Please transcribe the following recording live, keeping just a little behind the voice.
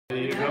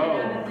There you Have go.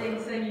 you done the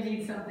thing saying you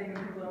need something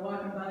and people are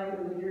walking by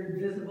you and you're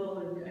invisible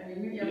and I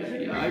mean,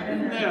 Yeah, I've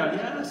been there.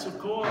 Yes, of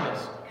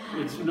course.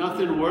 It's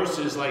nothing worse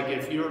is like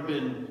if you've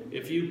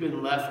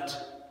been left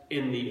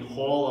in the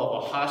hall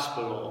of a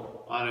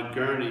hospital on a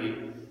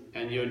gurney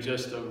and you're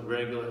just a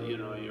regular, you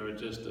know, you're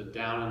just a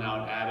down and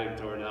out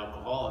addict or an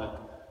alcoholic,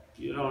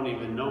 you don't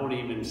even, no one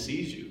even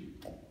sees you.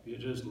 You're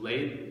just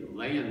laying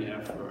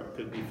there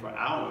could be for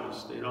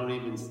hours. They don't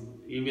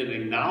even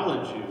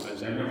acknowledge you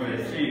as And when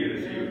they see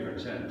you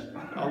contempt.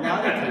 a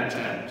lot of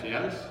contempt,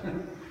 yes?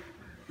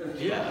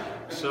 Yeah,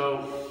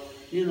 so,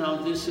 you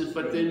know, this is,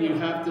 but then you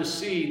have to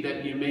see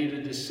that you made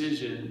a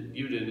decision,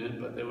 you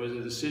didn't, but there was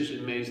a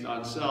decision based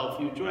on self.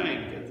 You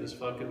drank at this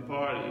fucking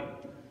party,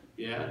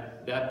 yeah?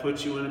 That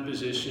puts you in a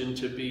position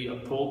to be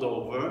pulled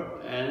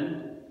over,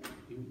 and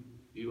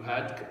you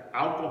had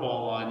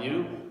alcohol on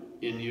you,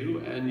 and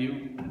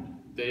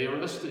they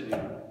arrested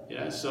you,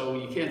 yeah? So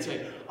you can't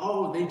say,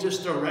 oh, they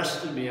just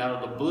arrested me out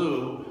of the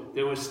blue.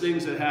 There was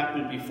things that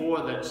happened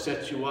before that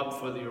set you up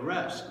for the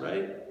arrest,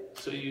 right?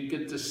 So you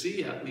get to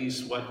see at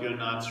least what your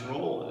knot's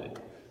rolling.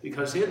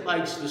 Because it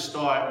likes to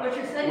start. What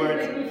you're saying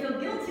is making me feel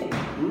guilty.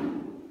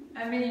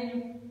 I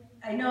mean,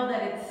 I know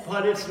that it's...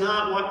 But it's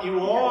not what you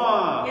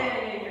are.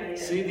 Yeah.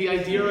 See the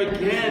idea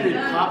again,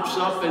 it pops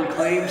up and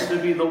claims to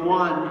be the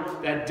one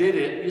that did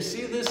it. You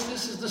see this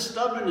is the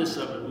stubbornness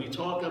of it. We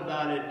talk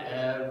about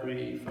it for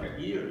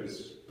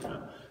years. You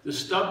know? The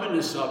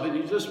stubbornness of it,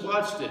 you just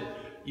watched it.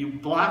 You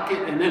block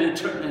it and then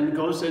it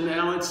goes and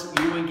now it's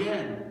you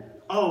again.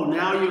 Oh,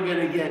 now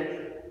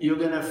you're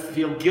gonna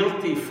feel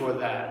guilty for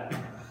that.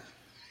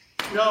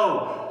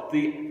 No,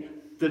 the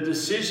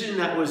decision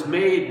that was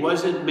made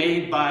wasn't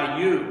made by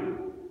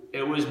you.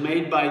 It was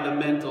made by the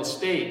mental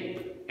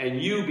state,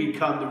 and you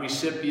become the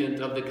recipient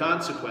of the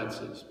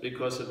consequences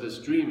because of this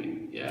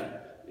dreaming. Yeah,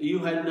 you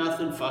had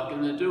nothing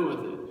fucking to do with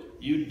it.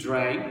 You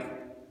drank.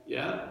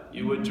 Yeah,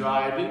 you were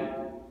driving.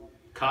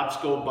 Cops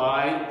go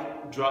by.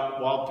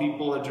 While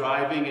people are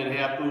driving in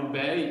Half Moon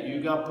Bay,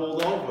 you got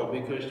pulled over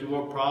because you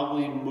were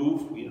probably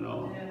moving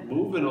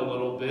a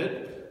little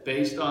bit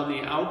based on the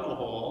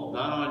alcohol,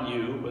 not on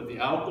you, but the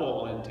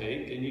alcohol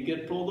intake, and you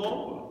get pulled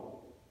over.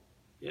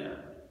 Yeah.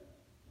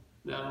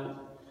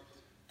 Now,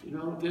 you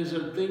know, there's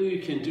a thing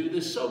you can do.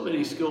 There's so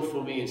many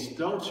skillful means.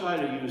 Don't try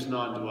to use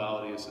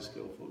non-duality as a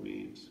skillful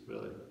means,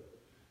 really.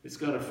 It's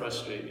going to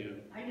frustrate you.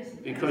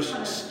 Because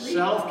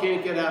self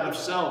can't get out of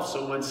self.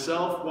 So when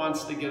self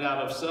wants to get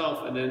out of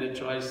self and then it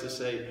tries to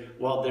say,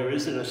 well, there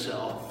isn't a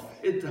self,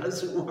 it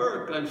doesn't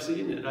work. I've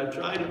seen it. I've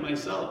tried it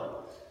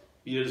myself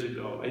years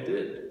ago. I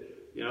did.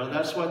 You know,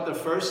 that's what the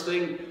first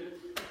thing,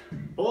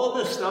 all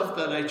the stuff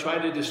that I try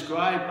to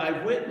describe,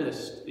 I've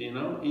witnessed, you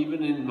know,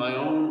 even in my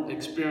own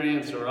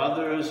experience or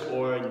others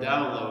or in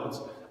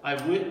downloads,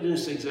 I've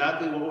witnessed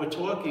exactly what we're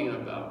talking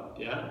about,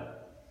 yeah?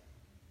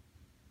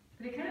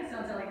 But it kind of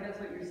sounds like that's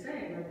what you're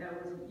saying, like that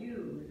wasn't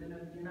you.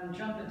 And I'm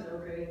jumping to,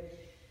 okay,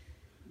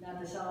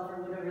 not the self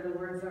or whatever the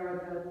words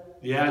are.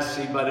 Yeah,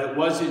 see, but it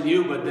wasn't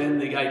you, but then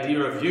the idea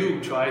of you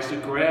tries to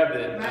grab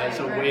it as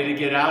a way to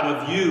get out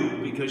of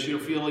you because you're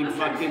feeling I'm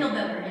fucking... trying to feel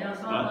better, you know,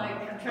 so I'm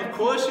like... Of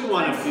course you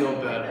want to feel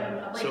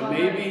better. So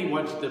maybe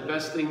what's the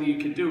best thing you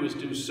can do is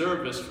do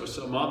service for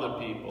some other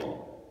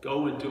people.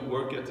 Go and do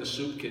work at the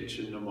soup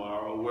kitchen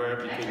tomorrow,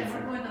 wherever you can...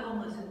 Actually, we're going to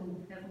homeless and...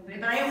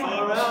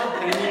 Far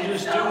out, and you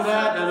just do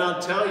that, and I'll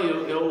tell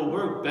you, it will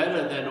work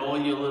better than all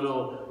your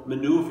little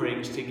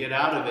maneuverings to get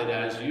out of it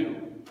as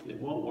you. It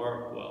won't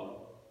work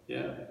well.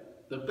 Yeah.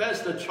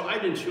 The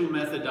tried and true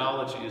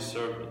methodology is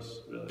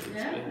service,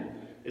 really.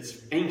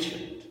 It's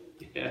ancient.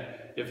 Yeah.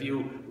 If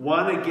you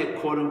want to get,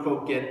 quote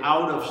unquote, get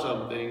out of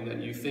something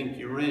that you think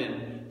you're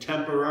in,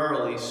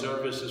 temporarily,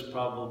 service is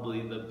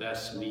probably the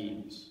best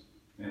means.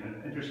 And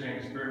an interesting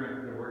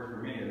experiment that worked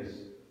for me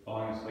is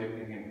falling asleep,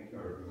 thinking,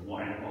 or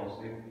wanting to fall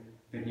asleep,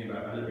 thinking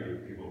about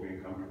other people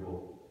being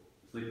comfortable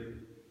sleeping.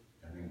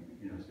 I mean,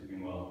 you know,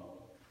 sleeping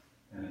well.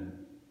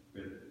 And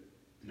it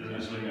doesn't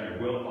necessarily mean I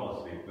will fall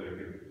asleep, but it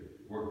could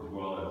work as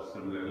well as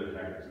some of the other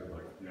tactics of,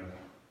 like, you know,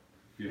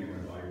 feeling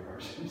my body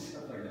parts and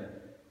stuff like that.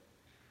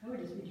 I would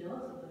just be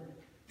jealous of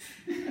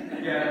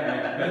that.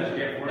 Yeah, I mean, you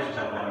can't force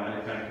yourself on it.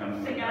 It kind of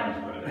comes and comes,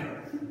 but...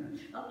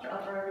 I'll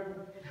try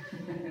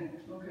everything.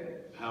 Okay.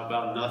 How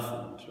about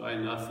nothing? Try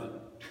nothing.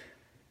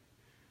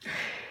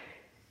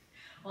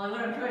 Well,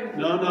 what I'm trying to do...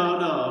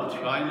 No.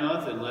 Try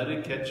nothing. Let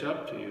it catch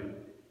up to you.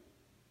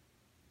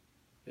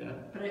 Yeah.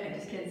 But I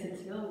just can't sit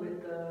still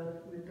with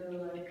the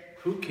like...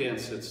 Who can't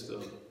sit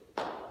still?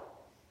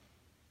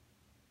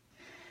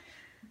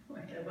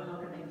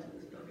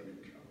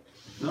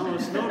 No,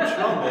 it's no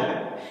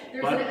trouble.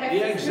 But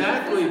yeah,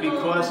 exactly,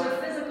 because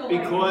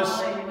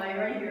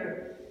right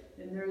here,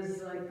 and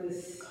there's like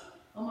this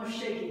almost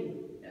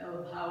shaking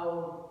of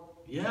how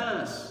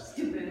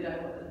stupid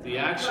I was. The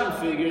action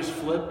figures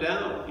flipped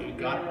out. You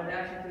got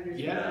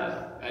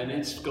and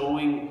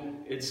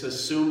it's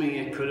assuming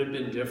it could have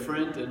been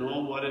different and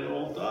all what it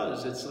all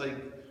does. It's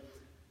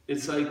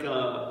like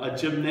a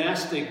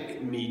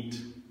gymnastic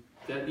meet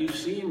that you've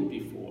seen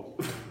before.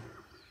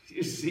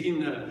 You've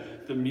seen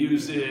the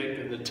music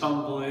and the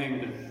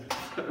tumbling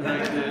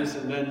like this,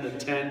 and then the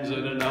 10s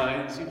and the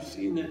 9s. You've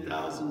seen it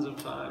thousands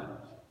of times.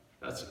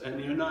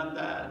 And you're not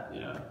that,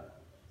 yeah.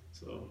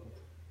 So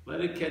let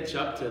it catch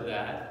up to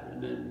that,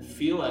 and then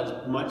feel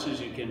as much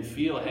as you can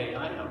feel, hey,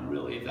 I am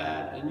really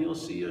that, and you'll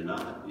see you're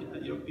not. You know,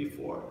 you're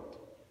before it.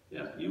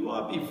 Yeah, you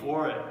are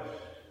before it.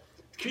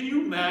 Can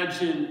you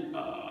imagine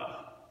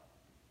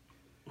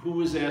who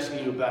was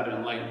asking you about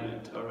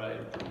enlightenment, all right?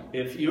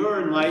 If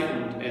you're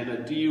enlightened and a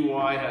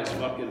DUI has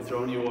fucking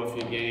thrown you off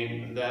your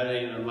game, that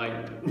ain't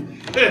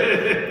enlightenment.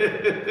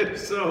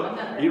 So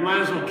you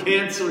might as well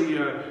cancel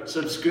your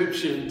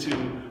subscription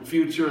to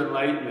future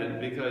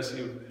enlightenment because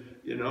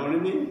you know what I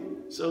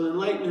mean? So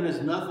enlightenment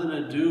has nothing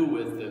to do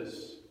with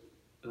this.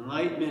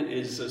 Enlightenment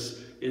is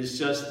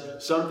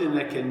just something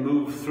that can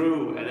move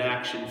through an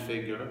action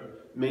figure.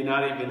 May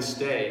not even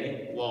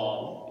stay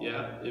long,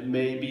 yeah. It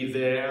may be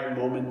there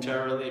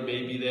momentarily, it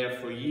may be there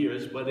for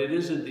years, but it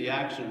isn't the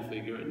action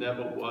figure. It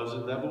never was,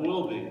 it never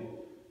will be.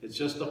 It's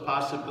just a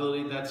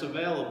possibility that's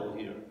available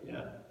here,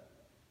 yeah.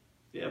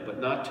 Yeah,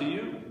 but not to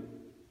you.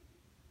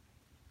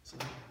 So,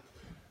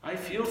 I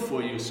feel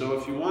for you, so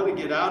if you want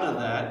to get out of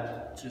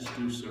that, just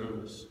do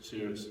service,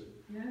 seriously.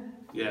 Yeah.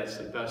 Yes,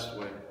 the best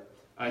way.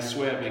 I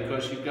swear,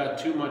 because you've got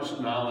too much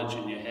knowledge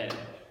in your head.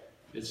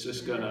 It's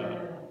just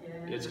gonna...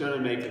 It's going to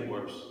make it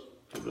worse.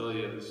 It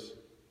really is.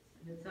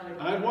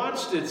 I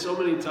watched it so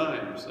many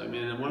times. I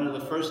mean, one of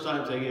the first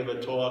times I gave a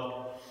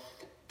talk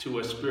to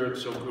a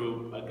spiritual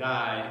group, a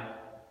guy,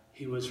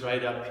 he was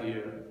right up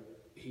here.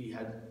 He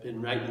had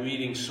been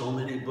reading so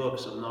many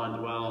books of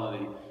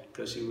non-duality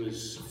because he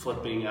was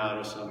flipping out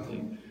or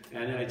something.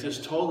 And I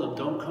just told him,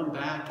 don't come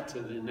back to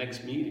the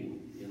next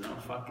meeting. You know,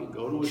 fucking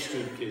go to a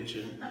soup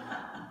kitchen.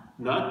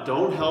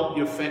 Don't help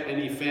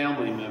any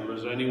family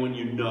members or anyone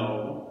you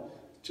know.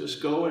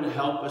 Just go and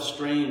help a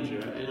stranger,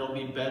 and it'll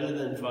be better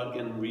than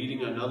fucking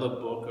reading another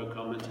book or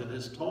coming to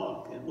this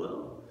talk. It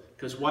will.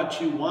 Because what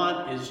you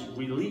want is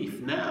relief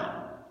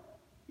now.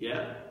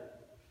 Yeah?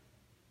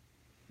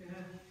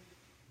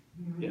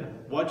 Yeah.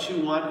 What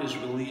you want is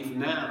relief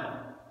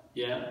now.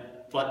 Yeah?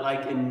 But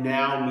like in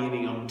now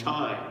meaning of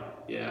time.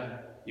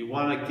 Yeah? You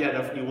want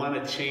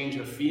to change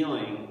a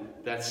feeling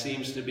that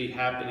seems to be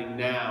happening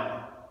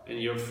now. And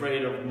you're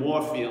afraid of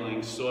more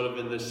feelings sort of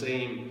in the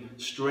same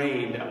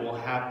strain that will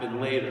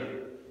happen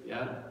later,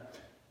 yeah?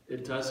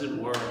 It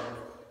doesn't work,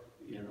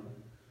 you know.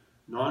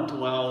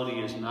 Non-duality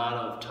is not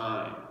of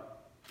time,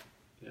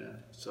 yeah?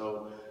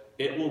 So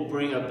it will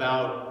bring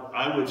about,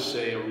 I would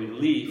say, a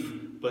relief,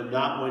 but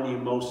not when you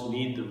most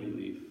need the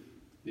relief,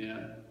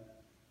 yeah?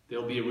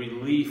 There'll be a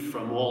relief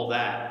from all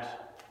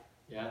that,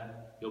 yeah?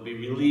 You'll be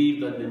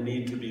relieved of the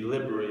need to be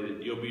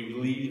liberated. You'll be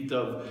relieved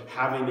of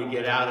having to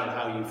get out of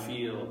how you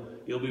feel.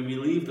 You'll be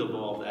relieved of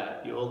all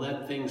that. You'll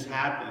let things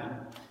happen,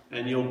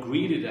 and you'll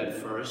greet it at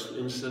first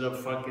instead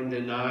of fucking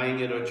denying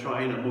it or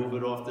trying to move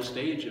it off the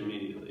stage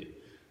immediately.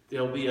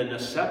 There'll be an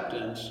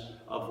acceptance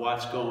of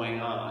what's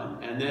going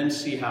on, and then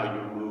see how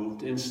you're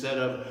moved instead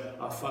of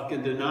a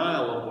fucking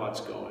denial of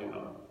what's going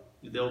on.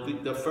 There'll be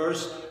the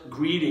first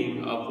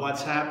greeting of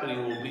what's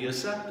happening will be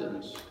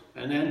acceptance,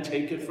 and then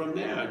take it from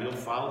there, and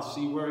you'll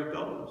see where it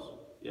goes.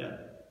 Yeah.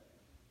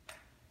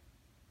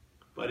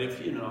 But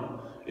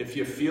if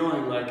you're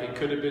feeling like it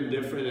could have been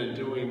different in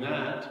doing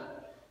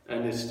that,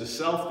 and it's the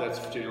self that's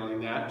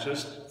feeling that,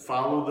 just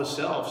follow the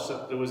self.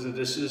 So there was a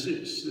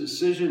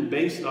decision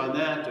based on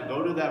that to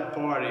go to that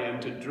party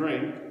and to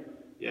drink,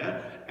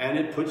 yeah? And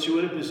it puts you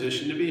in a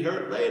position to be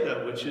hurt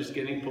later, which is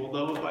getting pulled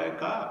over by a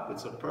cop.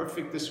 It's a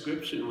perfect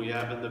description we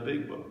have in the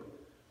big book.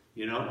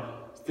 You know,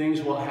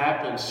 things will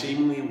happen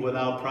seemingly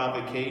without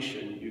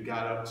provocation. You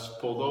got us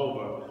pulled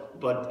over.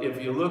 But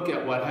if you look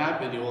at what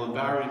happened, you'll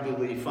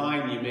invariably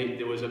find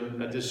there was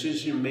a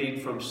decision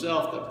made from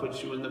self that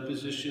puts you in the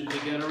position to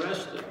get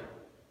arrested.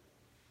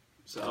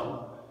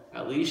 So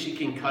at least you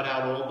can cut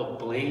out all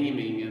the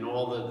blaming and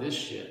all of this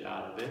shit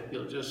out of it.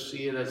 You'll just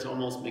see it as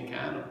almost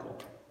mechanical.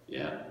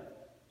 Yeah.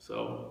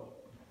 So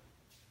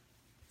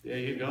there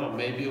you go.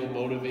 Maybe it'll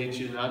motivate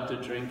you not to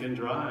drink and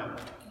drive.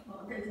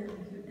 Well,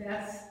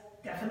 that's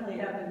definitely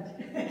happened.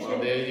 Well,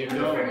 there you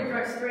go. I'm pretty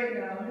drug straight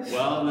now.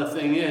 Well, the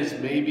thing is,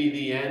 maybe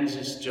the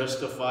ends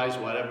justifies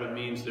whatever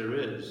means there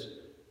is.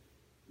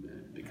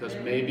 Because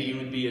maybe you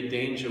would be a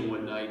danger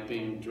one night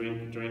being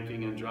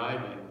drinking and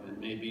driving. And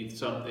maybe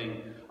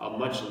a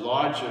much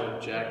larger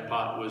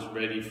jackpot was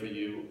ready for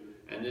you.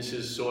 And this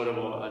is sort of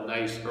a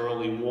nice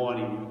early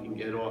warning you can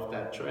get off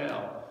that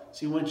trail.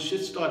 See, when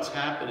shit starts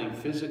happening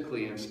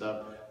physically and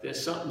stuff,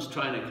 something's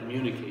trying to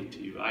communicate to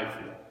you, I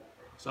feel.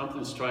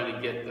 Something's trying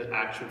to get the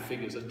action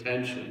figure's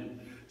attention.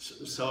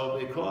 So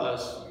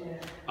because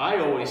I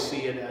always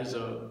see it as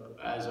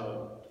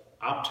a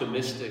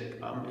optimistic,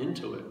 I'm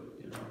into it,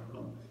 you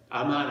know.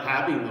 I'm not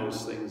having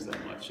those things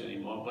that much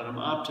anymore, but I'm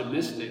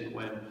optimistic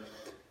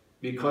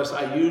because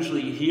I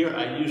usually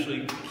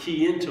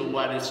key into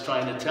what it's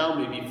trying to tell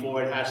me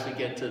before it has to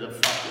get to the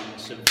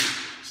fucking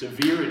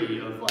severity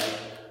of like,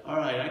 all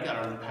right, I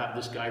gotta have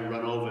this guy be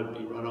run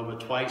over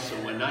twice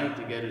in one night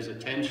to get his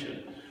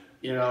attention.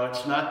 You know,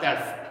 it's not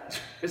that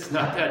It's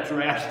not that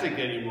drastic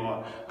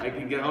anymore. I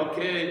can get,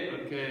 okay,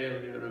 I'm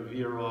gonna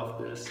veer off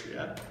this,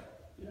 yeah,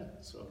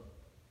 so.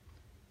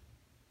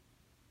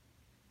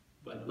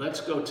 But let's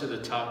go to the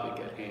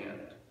topic at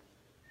hand,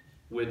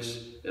 which,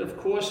 of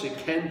course, it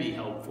can be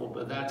helpful,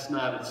 but that's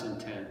not its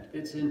intent.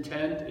 Its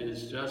intent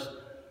is just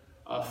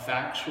a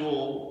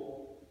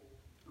factual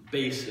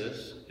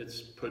basis.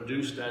 It's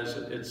produced as,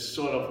 it's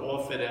sort of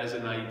offered as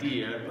an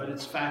idea, but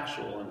it's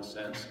factual in a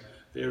sense.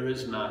 There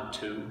is not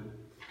two.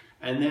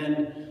 And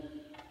then,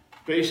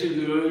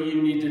 basically, what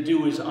you need to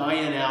do is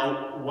iron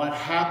out what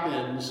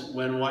happens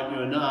when what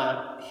you're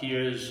not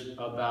hears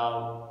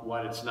about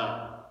what it's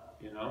not,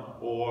 you know,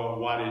 or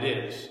what it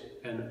is.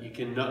 And you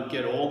can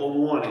get all the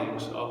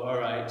warnings of, all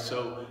right,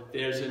 so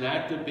there's an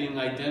act of being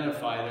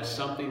identified as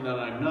something that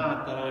I'm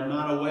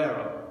not aware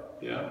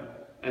of, yeah?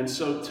 And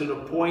so to the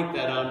point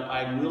that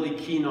I'm really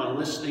keen on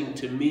listening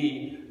to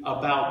me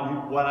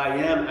about what I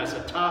am as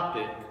a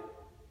topic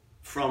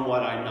from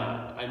what I'm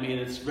not. I mean,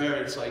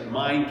 it's like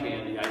mind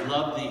candy. I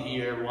love to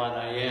hear what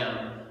I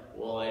am.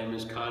 All I am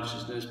is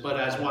consciousness, but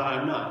as what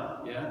I'm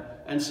not, yeah?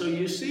 And so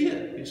you see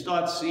it. You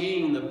start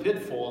seeing the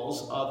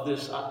pitfalls of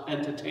this,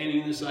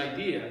 entertaining this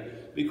idea,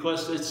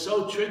 because it's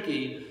so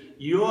tricky.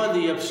 You're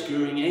the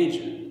obscuring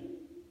agent.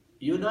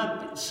 You're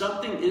not,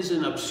 something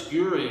isn't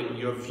obscuring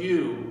your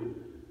view.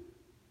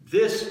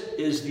 This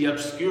is the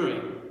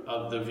obscuring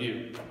of the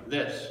view.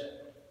 This.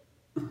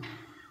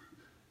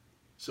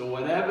 So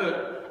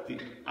whatever, the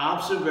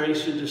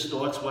observation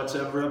distorts what's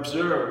ever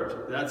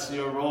observed. That's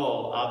your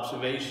role,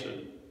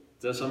 observation.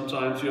 So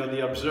sometimes you're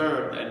the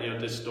observed and you're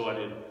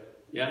distorted.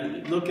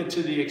 Yeah, look at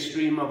to the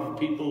extreme of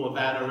people with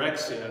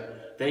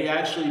anorexia. They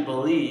actually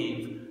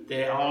believe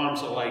their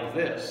arms are like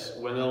this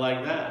when they're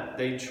like that.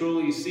 They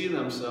truly see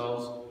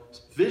themselves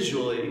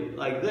visually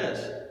like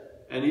this.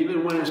 And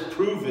even when it's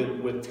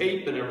proven with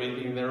tape and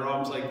everything, their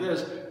arms like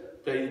this,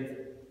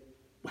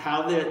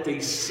 how they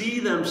see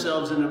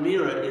themselves in a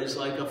mirror is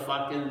like a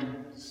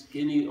fucking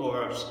skinny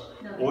or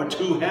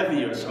too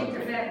heavy or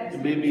something.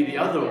 Maybe the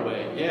other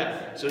way,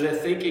 yeah. So they're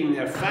thinking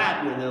they're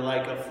fat when they're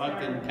like a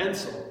fucking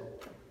pencil.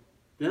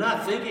 They're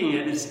not thinking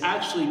it, it's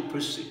actually,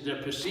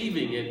 they're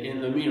perceiving it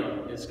in the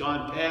mirror. It's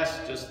gone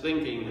past just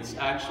thinking, it's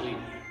actually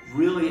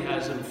really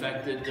has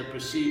infected the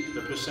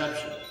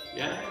perception,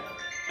 yeah?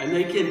 And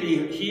they can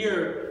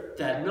hear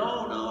that,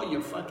 no,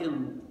 you're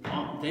fucking,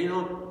 they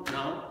don't,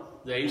 no.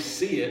 They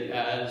see it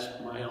as,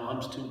 my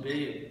arm's too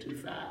big, too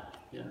fat,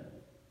 yeah?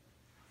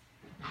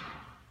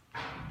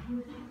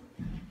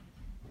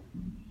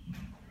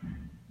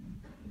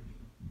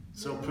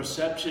 So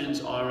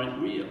perceptions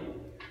aren't real.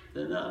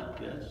 They're not,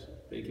 yes?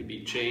 They can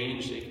be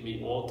changed, they can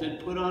be altered.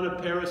 Put on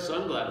a pair of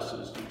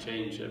sunglasses, you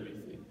change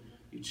everything.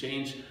 You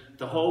change,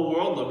 the whole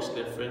world looks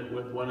different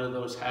with one of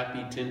those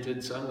happy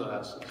tinted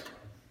sunglasses.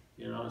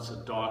 You know, it's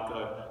a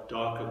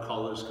darker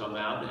colors come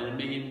out, and it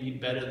may even be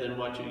better than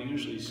what you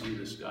usually see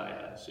the sky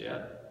as,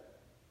 yeah?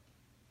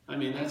 I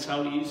mean, that's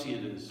how easy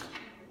it is.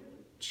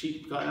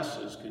 Cheap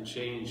glasses can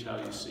change how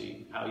you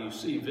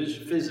see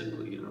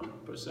physically, you know,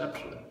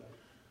 perceptually.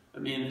 I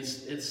mean,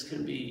 it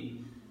can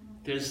be,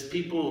 there's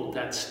people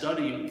that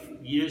study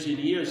years and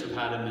years of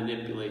how to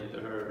manipulate the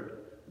herd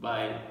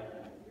by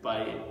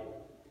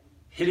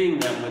hitting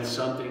them with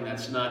something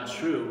that's not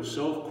true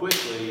so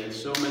quickly and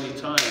so many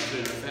times in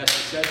a fast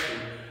succession,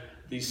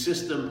 the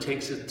system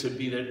takes it to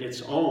be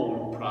its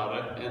own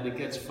product and it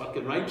gets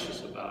fucking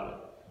righteous about it.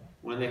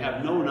 When they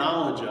have no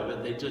knowledge of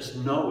it, they just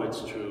know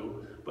it's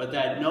true, but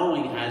that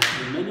knowing has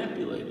been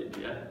manipulated,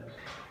 yeah?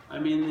 I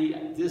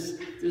mean, this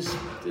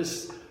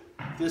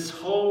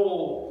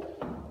whole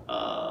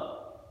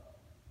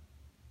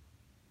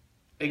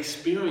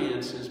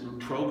experience is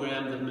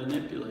programmed and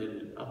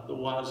manipulated up the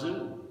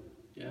wazoo,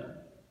 yeah?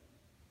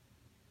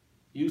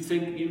 You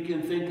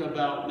can think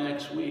about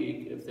next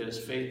week, if there's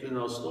faith in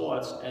those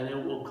thoughts, and it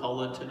will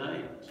color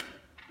tonight,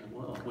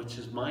 well, which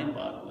is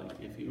mind-boggling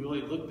if you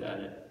really looked at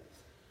it.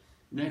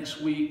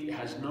 Next week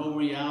has no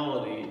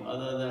reality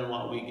other than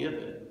what we give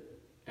it.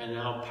 And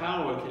our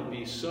power can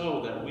be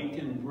so that we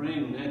can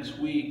bring next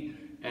week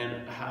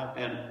and have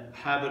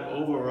it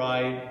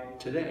override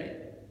today.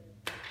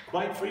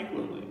 Quite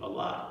frequently, a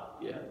lot,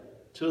 yeah.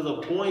 To the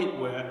point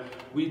where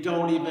we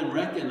don't even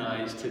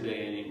recognize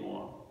today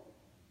anymore.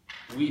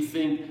 We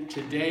think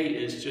today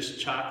is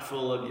just chock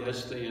full of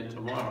yesterday and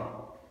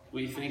tomorrow.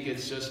 We think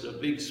it's just a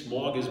big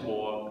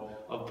smorgasbord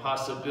of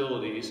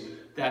possibilities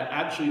that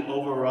actually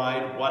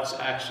override what's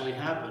actually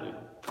happening,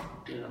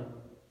 you know.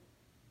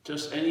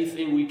 Just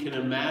anything we can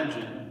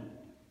imagine,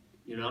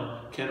 you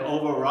know, can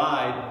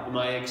override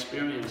my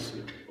experience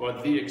here, or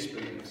the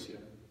experience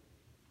here.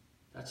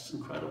 That's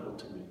incredible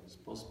to me. It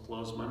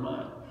blows my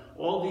mind.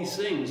 All these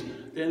things,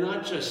 they're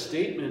not just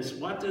statements.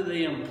 What do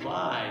they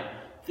imply?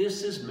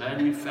 This is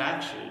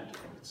manufactured.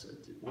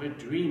 We're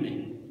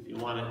dreaming, if you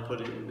want to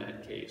put it in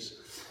that case.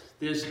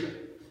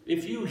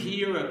 If you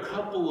hear a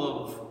couple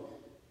of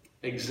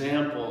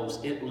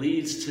examples, it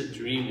leads to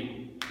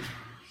dreaming.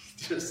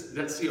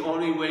 That's the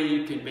only way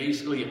you can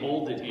basically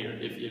hold it here.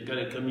 If you're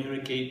going to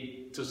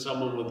communicate to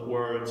someone with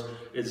words,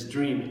 it's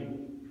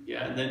dreaming.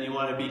 Yeah, and then you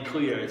want to be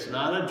clear. It's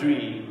not a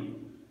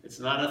dream.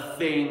 It's not a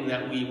thing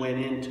that we went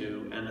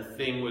into and a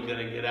thing we're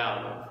going to get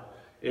out of.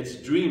 It's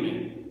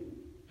dreaming.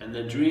 And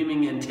the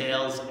dreaming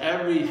entails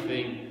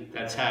everything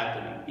that's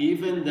happening.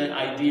 Even the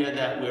idea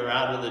that we're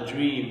out of the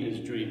dream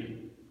is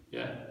dreaming.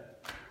 Yeah?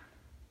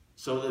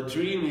 So the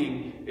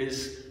dreaming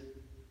is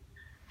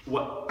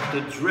what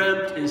the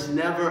dreamt is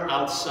never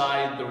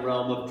outside the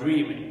realm of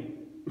dreaming.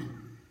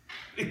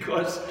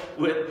 Because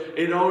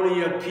it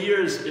only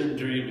appears in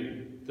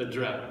dreaming, the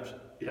dreamt.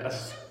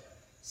 Yes?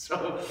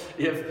 So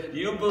if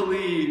you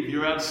believe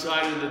you're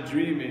outside of the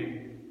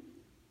dreaming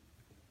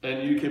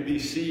and you can be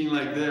seen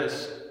like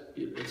this,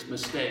 it's a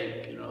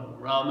mistake, you know.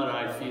 Ramana,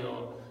 I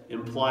feel,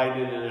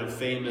 implied it in a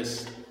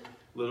famous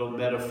little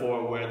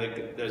metaphor where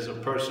there's a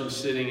person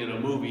sitting in a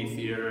movie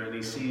theater and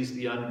he sees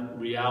the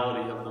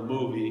unreality of the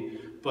movie,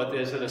 but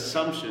there's an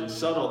assumption,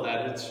 subtle,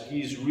 that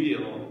he's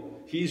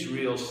real. He's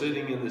real,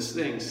 sitting in this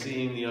thing,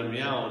 seeing the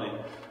unreality.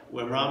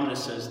 When Ramana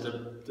says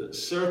the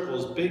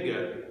circle's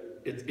bigger,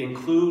 it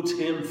includes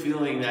him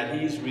feeling that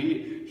he's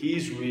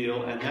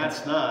real, and that's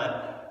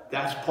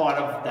part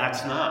of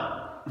that's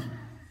not.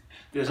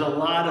 There's a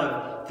lot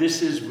of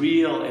this is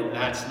real and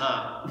that's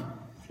not.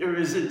 There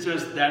isn't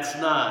just that's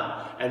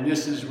not and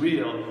this is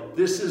real.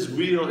 This is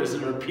real is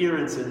an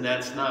appearance and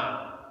that's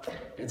not.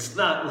 It's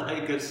not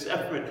like a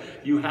separate,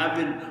 you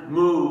haven't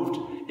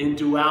moved in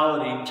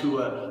duality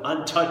to an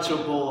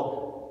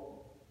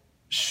untouchable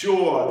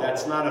shore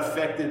that's not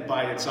affected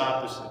by its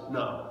opposite.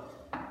 No.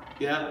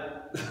 Yeah?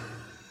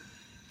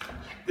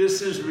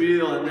 This is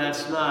real and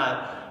that's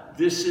not.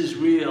 This is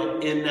real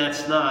and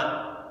that's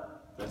not.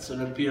 That's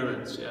an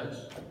appearance,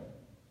 yes?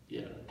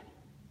 Yeah.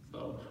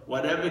 So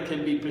whatever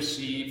can be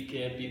perceived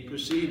can't be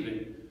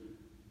perceiving.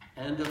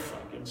 End of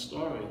fucking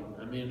story.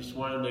 I mean, it's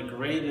one of the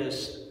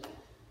greatest.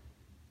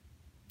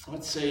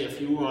 Let's say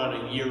if you were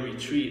on a year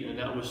retreat and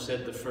that was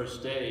said the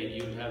first day,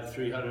 you'd have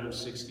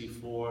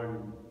 364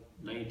 and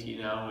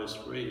 19 hours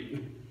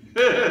free.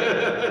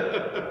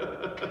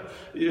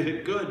 Yeah,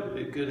 good.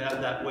 It could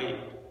have that weight.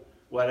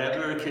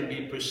 Whatever can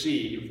be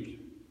perceived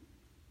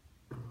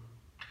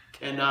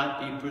cannot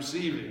be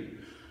perceiving.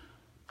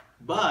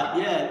 But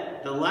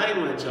yet, the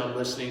language I'm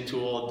listening to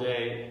all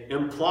day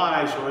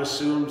implies or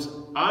assumes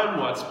I'm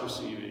what's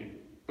perceiving.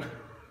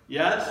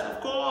 Yes,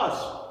 of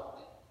course.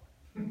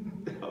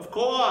 Of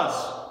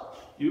course.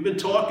 You've been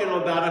talking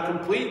about it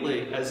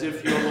completely as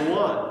if you're the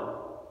one.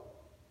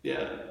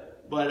 Yeah.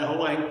 But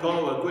Huang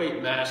Po, a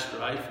great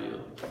master, I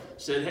feel,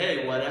 said,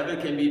 hey, whatever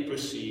can be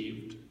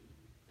perceived,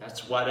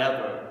 that's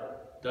whatever.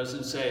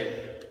 Doesn't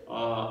say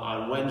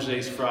on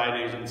Wednesdays,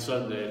 Fridays, and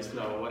Sundays.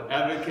 No,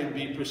 whatever can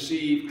be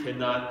perceived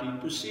cannot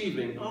be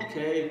perceiving.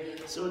 Okay,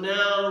 so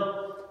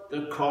now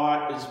the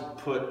cart is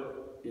put,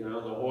 you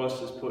know, the horse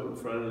is put in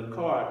front of the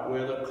cart,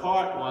 where the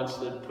cart wants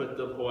to put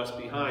the horse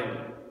behind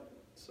it.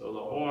 So the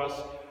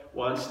horse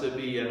wants to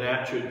be an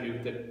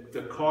attribute that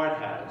the cart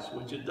has,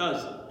 which it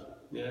doesn't.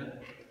 Yeah?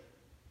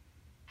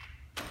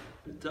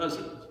 It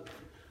doesn't.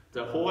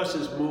 The horse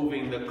is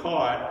moving the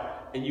cart,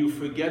 and you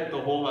forget the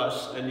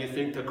horse, and you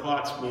think the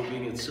cart's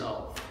moving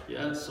itself.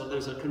 Yeah, so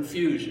there's a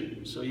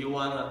confusion. So you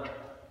want to,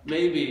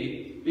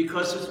 maybe,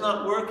 because it's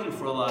not working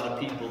for a lot of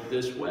people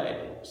this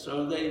way.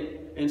 So they,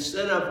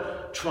 instead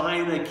of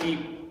trying to keep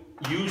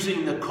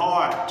using the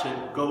cart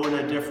to go in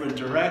a different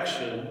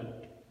direction,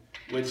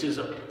 which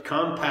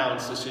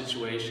compounds the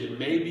situation,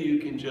 maybe you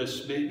can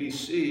just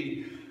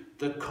see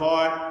the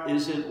cart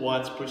isn't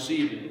what's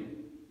perceiving.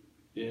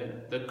 Yeah,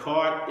 the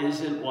cart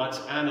isn't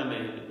what's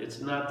animated. It's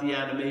not the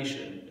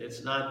animation.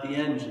 It's not the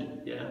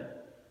engine. Yeah.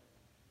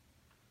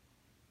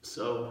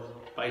 So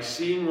by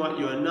seeing what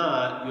you're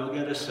not, you'll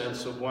get a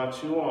sense of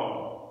what you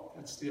are.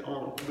 That's the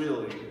only,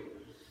 really.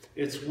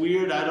 It's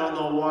weird. I don't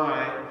know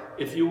why.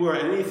 If you were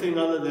anything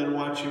other than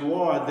what you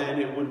are, then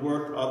it would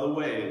work other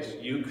ways.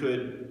 You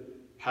could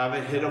have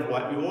a hit of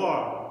what you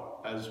are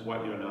as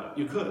what you're not.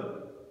 You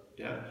could.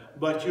 Yeah.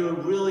 But you're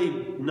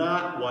really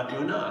not what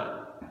you're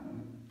not.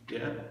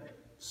 Yeah.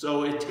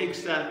 So it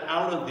takes that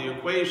out of the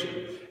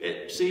equation.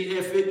 See,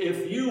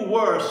 if you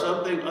were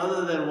something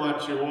other than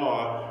what you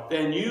are,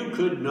 then you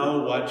could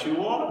know what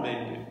you are,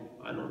 maybe.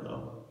 I don't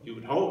know. You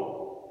would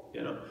hope.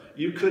 You know,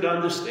 you could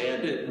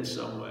understand it in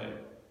some way.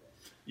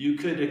 You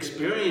could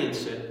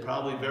experience it,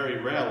 probably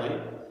very rarely.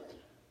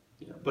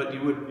 Yeah, but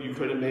you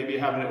could maybe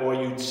have it, or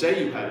you'd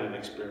say you had an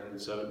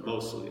experience of it.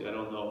 Mostly, I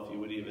don't know if you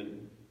would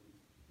even.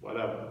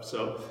 Whatever.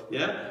 So,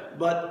 yeah.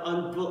 But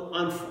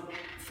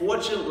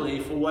unfortunately,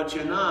 for what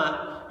you're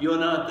not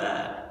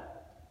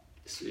that.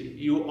 See,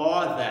 you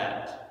are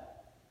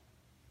that,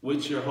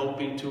 which you're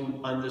hoping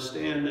to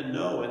understand and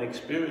know and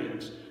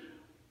experience.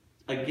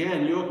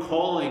 Again, you're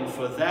calling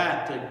for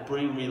that to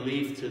bring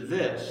relief to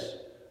this,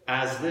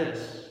 as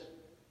this.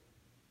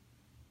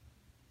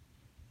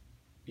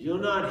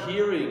 You're not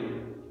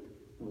hearing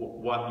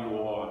what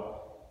you are.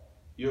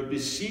 You're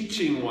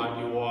beseeching what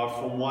you are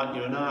from what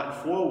you're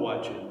not for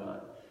what you're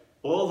not.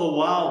 All the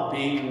while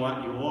being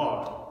what you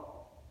are.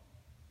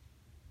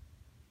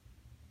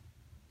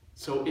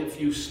 So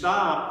if you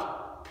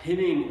stopped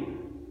pinning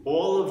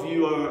all of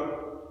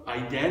your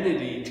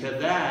identity to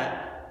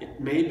that,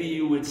 maybe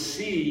you would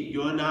see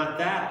you're not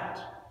that.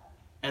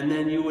 And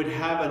then you would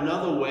have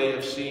another way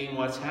of seeing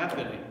what's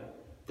happening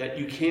that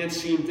you can't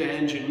seem to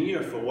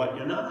engineer for what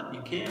you're not.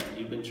 You can't.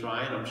 You've been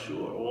trying, I'm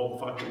sure, all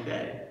fucking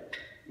day.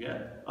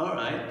 Yeah? All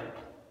right.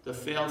 The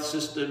failed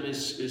system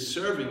is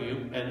serving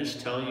you and it's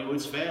telling you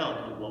it's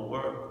failed. It won't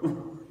work.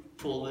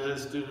 Pull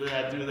this, do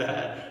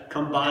that.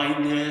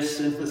 Combine this,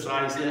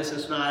 synthesize this.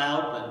 It's not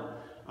helping.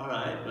 All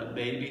right, but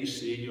maybe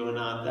see you're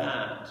not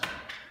that.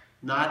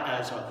 Not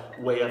as a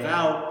way of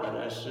out, but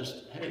as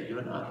just, hey,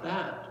 you're not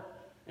that.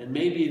 And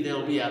maybe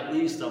there'll be at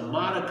least a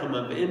modicum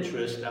of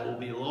interest that will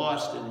be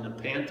lost in the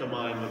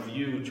pantomime of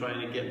you trying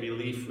to get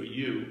relief for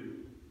you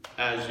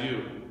as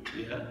you.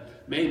 Yeah,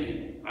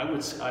 maybe. I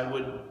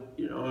would,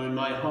 you know, in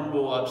my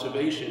humble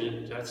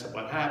observation, that's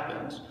what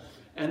happens.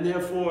 And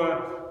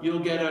therefore, you'll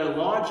get a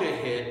larger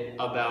hit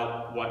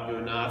about what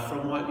you're not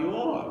from what you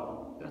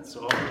are. That's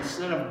all.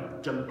 Instead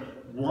of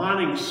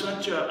wanting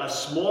such a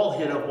small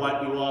hit of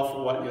what you are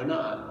for what you're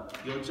not,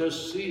 you'll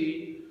just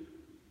see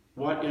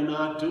what you're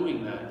not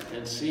doing that,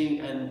 and seeing,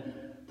 and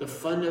the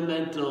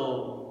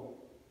fundamental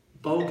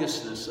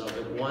bogusness of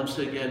it once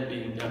again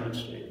being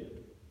demonstrated.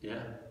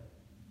 Yeah?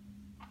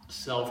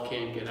 Self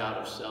can't get out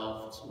of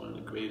self. It's one of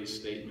the greatest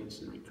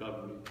statements in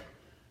recovery.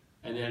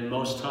 And then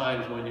most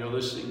times when you're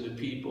listening to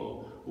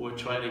people who are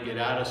trying to get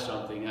out of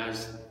something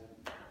as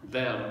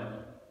them,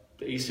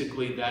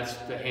 basically that's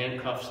the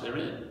handcuffs they're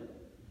in.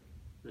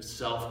 The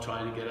self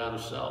trying to get out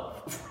of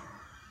self.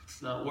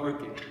 It's not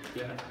working.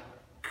 Yeah?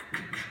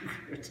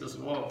 It just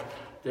won't.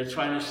 They're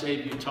trying to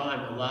save you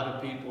time. A lot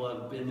of people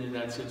have been in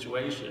that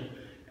situation,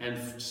 and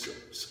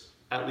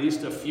at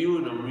least a few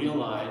of them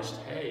realized,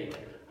 hey,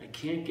 I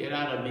can't get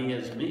out of me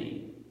as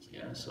me.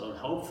 Yeah, so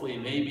hopefully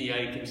maybe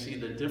I can see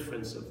the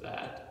difference of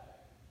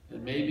that,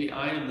 and maybe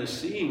I am the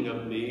seeing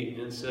of me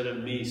instead of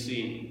me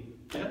seeing.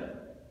 Yeah,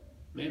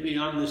 maybe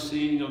I'm the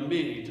seeing of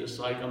me, just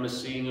like I'm a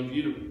seeing of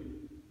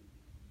you.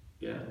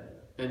 Yeah,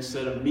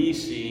 instead of me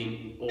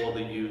seeing all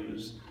the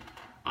yous,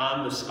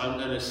 I'm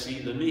going to see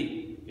the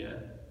me, yeah?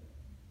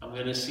 I'm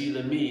going to see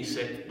the me,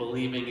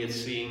 believing it's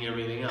seeing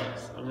everything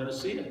else. I'm going to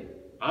see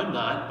it. I'm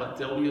not, but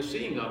there'll be a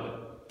seeing of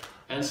it.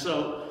 And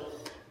so,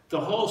 the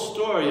whole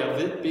story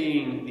of it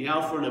being the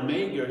Alpha and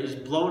Omega is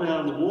blown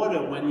out of the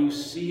water when you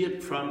see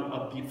it from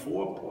a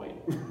before point.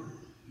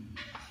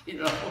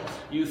 You know,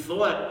 you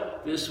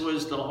thought this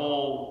was the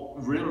whole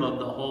rim of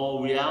the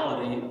whole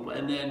reality,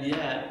 and then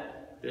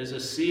yet, there's a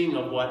seeing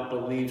of what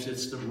believes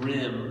it's the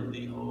rim,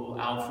 the whole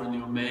Alpha and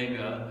the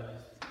Omega.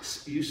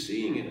 You're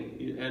seeing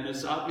it, and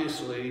it's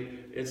obviously,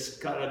 it's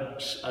got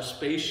a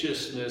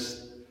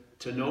spaciousness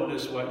to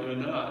notice what you're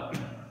not.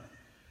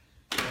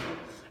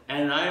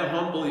 And I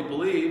humbly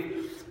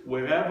believe,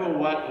 wherever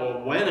what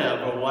or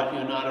whenever what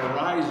you're not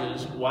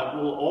arises, what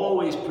will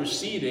always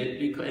precede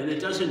it, and it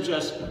doesn't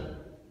just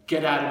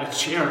get out of a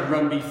chair and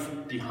run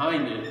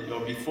behind it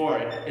or before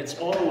it. It's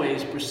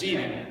always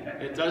preceding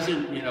it. It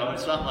doesn't, you know,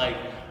 it's not like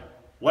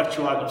what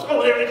you are goes,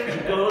 oh, there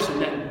it goes,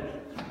 and then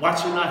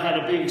what you not had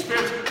a big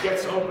experience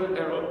gets over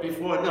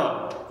before.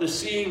 No, the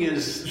seeing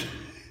is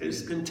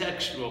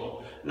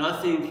contextual.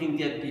 Nothing can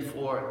get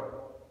before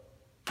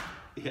it.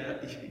 Yeah,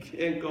 you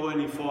can't go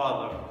any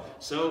farther.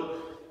 So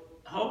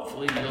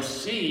hopefully you'll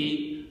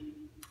see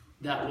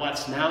that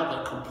what's now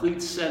the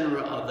complete center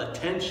of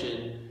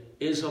attention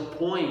is a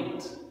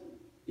point.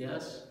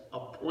 Yes, a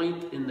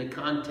point in the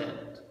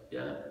content.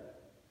 Yeah.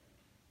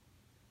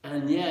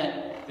 And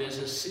yet, there's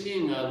a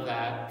seeing of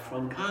that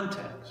from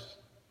context.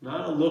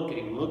 Not a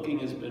looking. Looking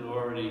has been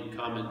already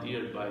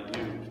commandeered by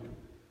you.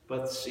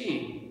 But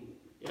seeing,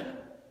 yeah?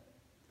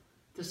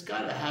 This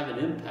got to have an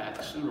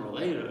impact sooner or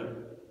later.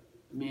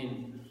 I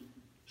mean,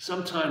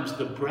 sometimes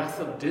the breadth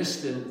of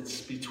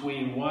distance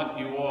between what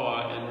you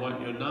are and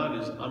what you're not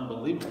is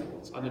unbelievable.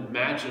 It's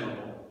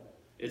unimaginable.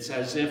 It's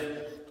as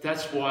if,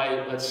 that's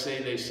why, let's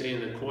say they say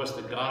in the Course,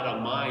 the God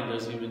of mind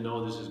doesn't even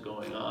know this is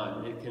going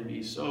on. It can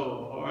be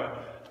so hard.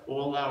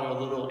 All our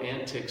little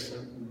antics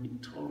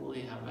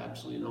totally have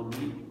absolutely no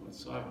meaning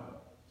whatsoever.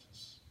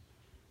 Just,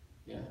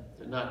 yeah,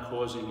 they're not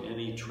causing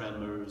any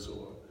tremors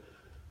or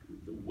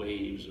the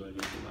waves or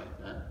anything like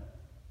that.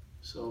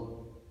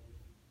 So,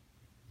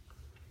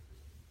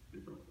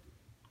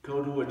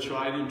 go to a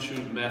tried and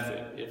true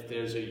method. If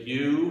there's a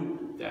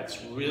you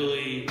that's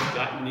really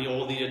gotten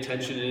all the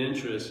attention and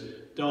interest,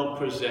 don't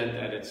present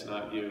that it's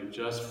not you.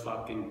 Just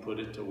fucking put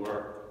it to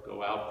work.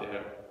 Go out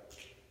there.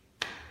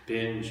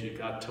 Binge. You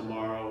got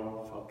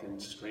tomorrow. Fucking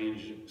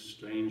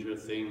Stranger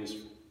Things.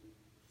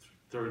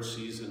 3rd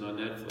season on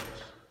Netflix.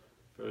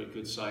 Very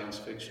good science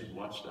fiction.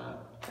 Watch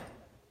that.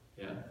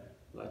 Yeah.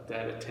 Let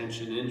that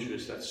attention and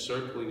interest that's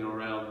circling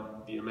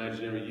around the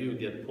imaginary you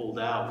get pulled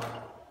out.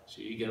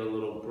 So you get a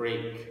little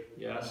break.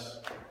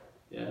 Yes?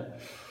 Yeah?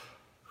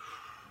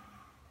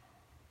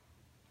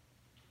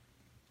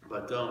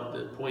 But don't.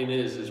 The point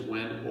is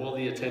when all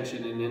the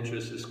attention and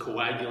interest is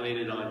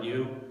coagulated on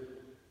you,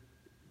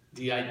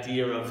 the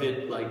idea of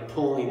it, like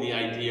pulling the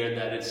idea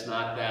that it's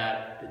not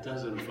that, it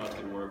doesn't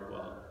fucking work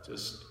well.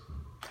 Just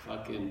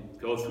Fucking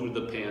go through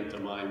the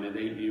pantomime. It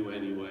ain't you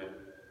anyway.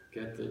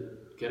 Get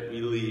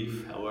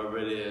relief, however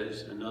it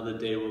is. Another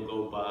day will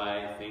go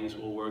by. Things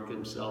will work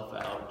themselves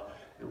out.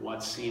 And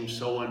what seems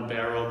so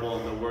unbearable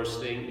and the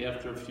worst thing,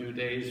 after a few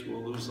days,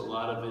 will lose a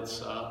lot of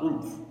its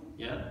oomph.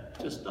 Yeah, it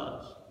just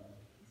does.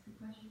 That's a good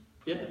question.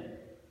 Yeah.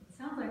 It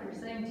sounds like you're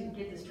saying to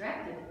get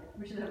distracted,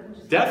 which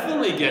is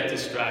Definitely get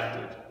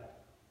distracted.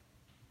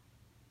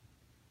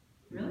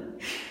 Really?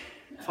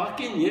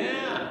 Fucking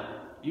yeah.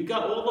 You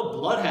got all the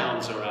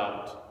bloodhounds are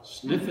out,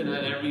 sniffing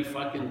at every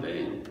fucking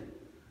thing.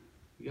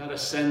 You gotta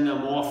send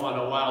them off on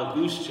a wild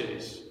goose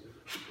chase.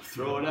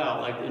 Throw it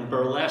out. Like in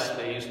burlesque,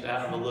 they used to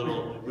have a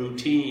little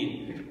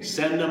routine.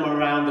 Send them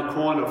around the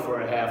corner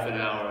for a half an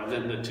hour, and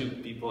then the two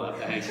people have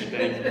to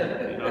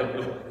hanky-panky. You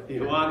know,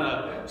 you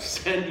wanna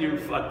send your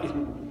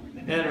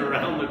fucking head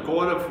around the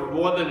corner for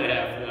more than a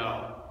half an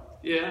hour.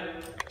 Yeah?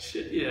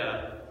 Shit,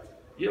 yeah.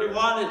 You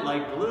want it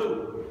like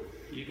glue.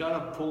 You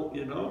gotta pull,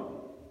 you know?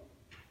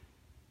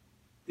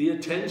 The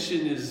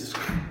attention is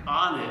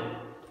on it.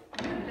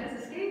 Yeah,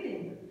 that's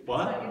escaping.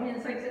 What? I mean,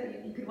 it's like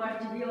you could watch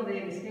TV all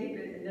day and escape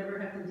it and never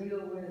have to deal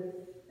with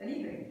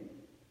anything.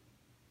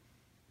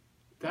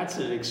 That's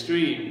an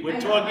extreme. We're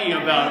I'm talking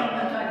talking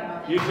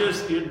about, about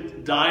you're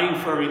dying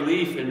for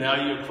relief and now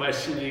you're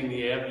questioning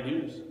the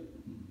avenues.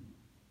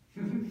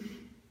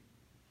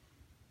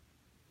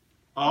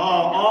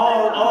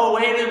 Oh,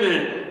 wait a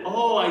minute.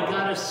 Oh, I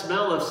got a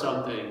smell of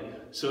something.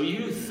 So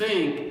you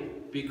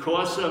think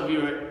because of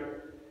your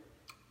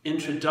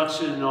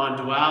introduction to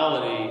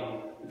non-duality,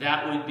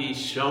 that would be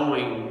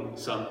showing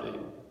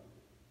something.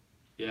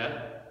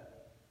 Yeah?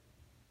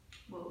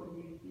 What would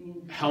you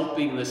mean?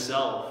 Helping the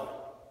self.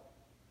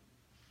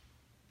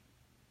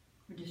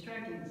 Or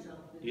distracting yourself.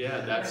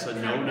 Yeah, that's a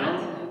I'm trying no-no. not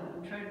to do-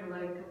 I'm trying to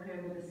like, okay,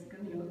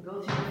 I'm gonna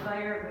go through the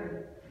fire,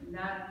 but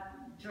not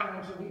turn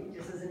on TV,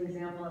 just as an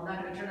example. I'm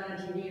not gonna turn on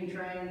TV and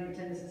try and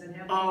pretend this isn't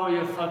happening. Oh,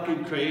 you're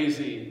fucking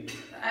crazy.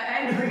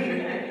 I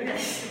agree.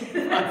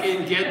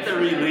 Fucking get the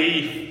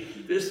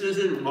relief. This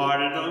isn't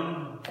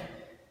martyrdom.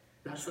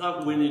 That's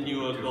not winning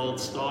you a gold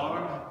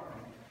star.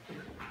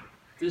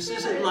 This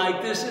isn't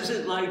like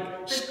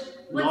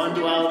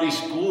non-duality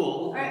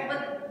school. Alright,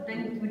 but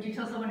then would you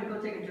tell someone to go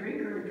take a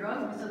drink or a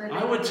drug so that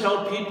I would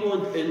tell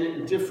people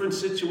in different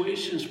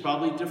situations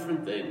probably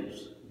different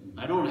things.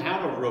 I don't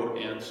have a rote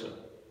answer.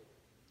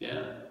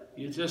 Yeah,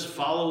 you just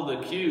follow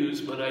the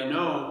cues, but I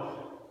know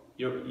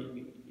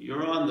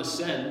you're on the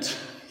scent.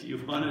 You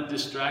want to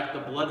distract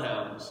the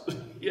bloodhounds.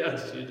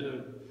 Yes, you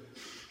do.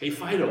 Hey,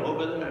 Fido,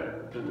 over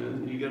there. And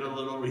then you get a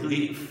little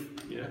relief.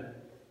 Yeah.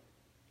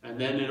 And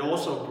then it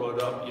also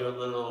brought up your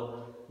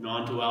little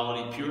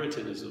non-duality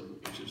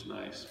puritanism, which is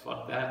nice.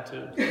 Fuck that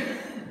too.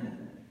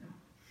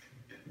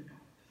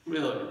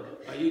 Really?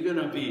 Are you going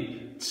to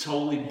be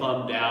totally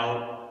bummed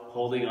out,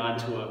 holding on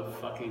to a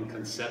fucking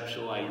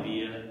conceptual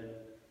idea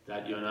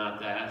that you're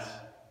not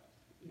that?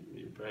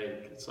 You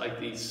break. It's like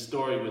the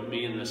story with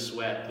me in the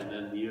sweat, and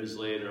then years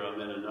later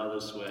I'm in another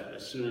sweat.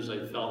 As soon as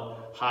I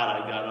felt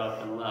hot, I got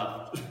up and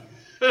left.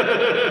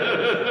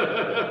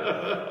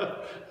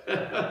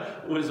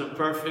 It was a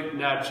perfect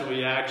natural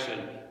reaction.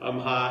 I'm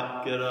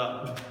hot, get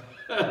up.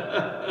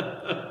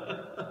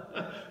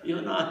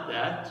 You're not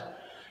that.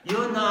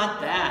 You're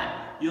not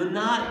that. You're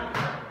not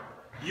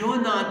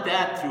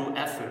that through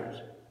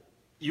effort.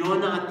 You're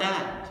not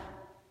that.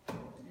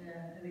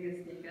 Yeah, I think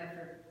it's the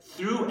effort.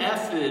 Through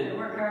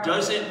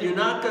effort you're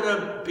not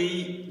gonna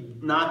be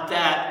not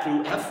that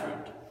through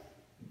effort.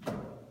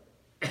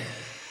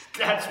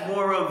 That's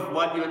more of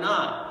what you're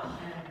not.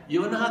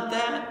 You're not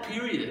that,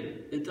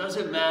 period. It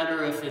doesn't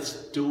matter if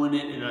it's doing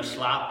it in a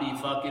sloppy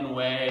fucking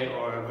way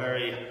or a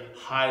very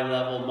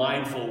high-level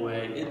mindful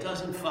way. It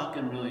doesn't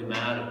fucking really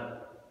matter.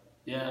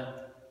 Yeah,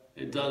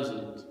 it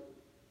doesn't.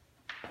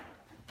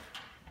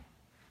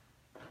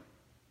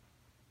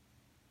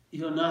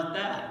 You're not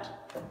that.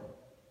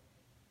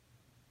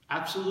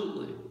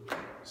 Absolutely.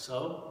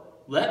 So,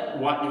 let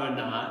what you're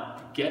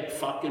not get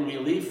fucking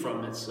relief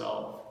from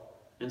itself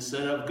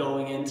instead of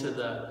going into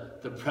the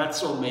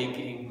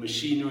pretzel-making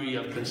machinery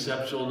of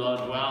conceptual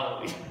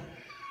non-duality.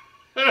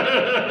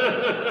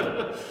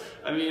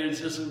 I mean, it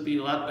just would be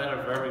a lot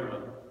better for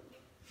everyone.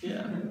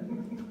 Yeah.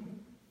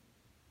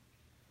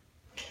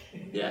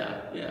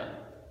 Yeah.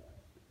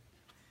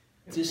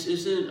 This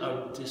isn't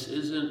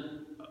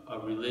a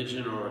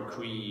religion or a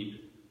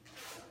creed.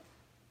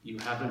 You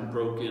haven't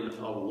broken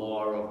a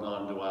law of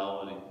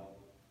non-duality.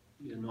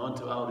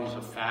 Non-duality is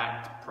a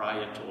fact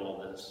prior to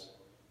all this.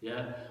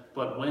 Yeah?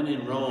 But when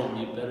in Rome,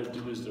 you better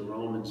do as the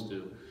Romans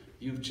do.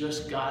 You've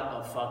just got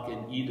a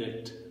fucking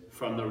edict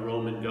from the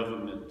Roman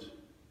government.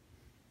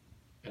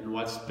 And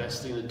what's the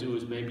best thing to do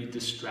is maybe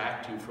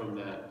distract you from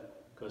that.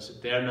 Because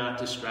if they're not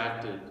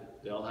distracted,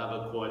 they'll have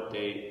a court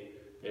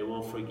date. They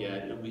won't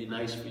forget. It'll be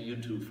nice for you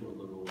two for a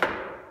little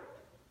while.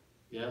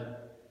 Yeah?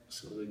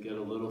 So they get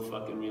a little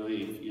fucking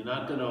relief. You're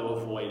not going to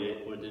avoid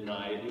it or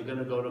deny it. You're going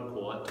to go to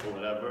court or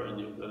whatever, and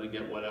you're going to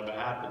get whatever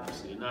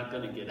happens. You're not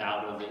going to get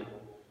out of it.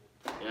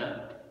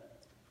 Yeah?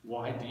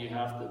 Why do you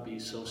have to be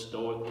so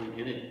stoically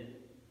in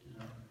it?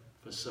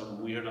 For for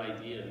some weird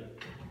idea.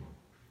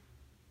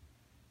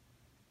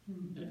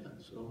 Yeah,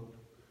 so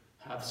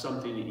have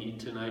something to eat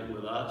tonight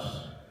with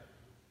us.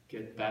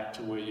 Get back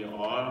to where you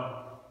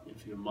are.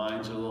 If your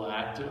mind's a little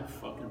active,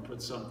 fucking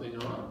put something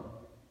on.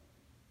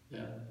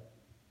 Yeah.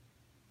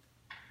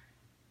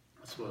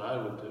 That's what I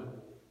would do.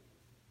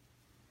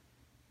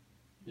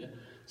 Yeah.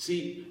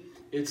 See,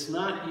 it's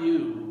not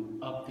you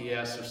up the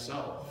ass of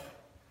self.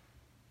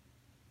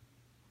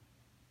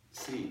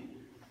 See,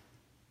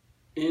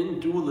 in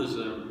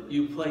dualism,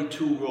 you play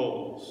two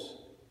roles.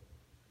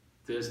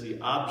 There's the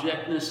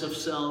objectness of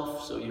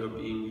self, so you're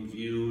being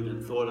reviewed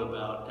and thought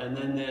about, and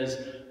then there's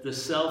the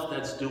self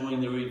that's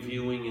doing the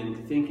reviewing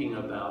and thinking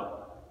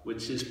about,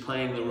 which is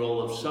playing the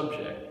role of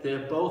subject.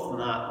 They're both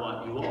not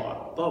what you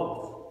are,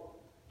 both.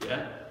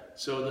 Yeah?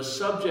 So the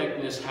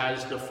subjectness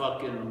has the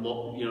fucking,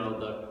 you know,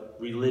 the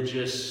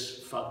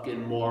religious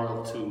fucking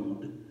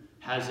moralitude,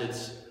 has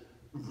its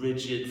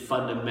rigid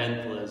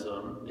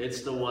fundamentalism.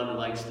 It's the one who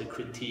likes to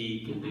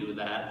critique and do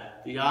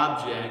that. The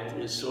object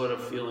is sort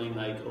of feeling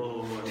like,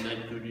 oh, I'm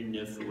not good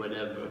enough or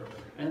whatever.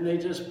 And they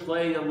just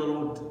play a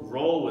little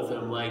role with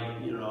them, like,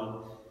 you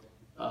know,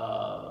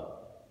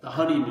 The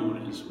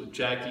Honeymooners with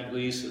Jackie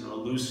Gleason or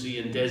Lucy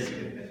and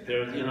Desi.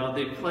 They're, you know,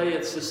 they play,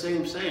 it's the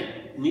same.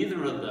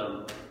 Neither of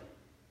them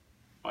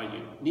are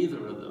you.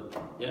 Neither of them,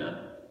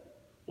 yeah?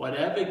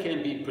 Whatever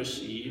can be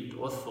perceived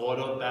or thought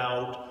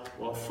about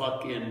or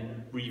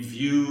fucking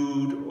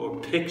reviewed or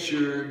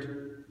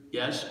pictured,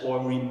 yes, or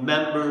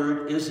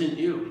remembered isn't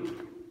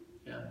you.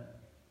 Yeah.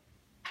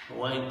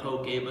 Hawaiian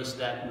Po gave us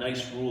that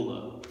nice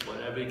ruler.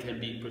 Whatever can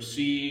be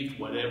perceived,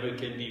 whatever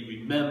can be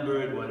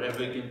remembered,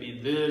 whatever can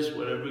be this,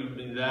 whatever can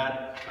be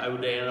that, I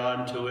would add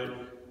on to it,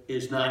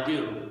 is not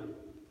you.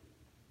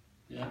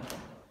 Yeah.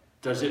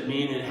 Does it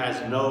mean it has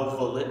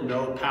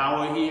no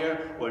power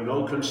here or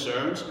no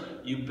concerns?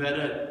 You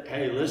better,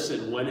 hey,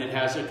 listen, when it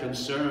has a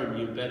concern,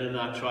 you better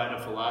not try to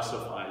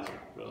philosophize it,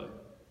 really.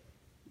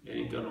 It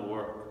ain't gonna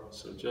work.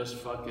 So just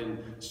fucking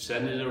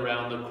send it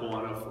around the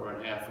corner for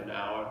a half an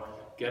hour,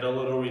 get a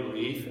little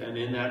relief, and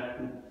in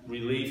that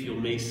relief, you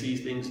may see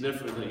things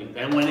differently.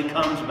 Then when it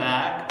comes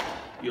back,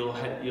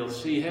 you'll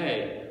see,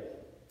 hey,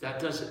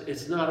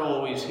 it's not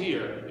always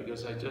here,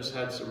 because I just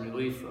had some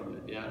relief from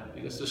it, yeah?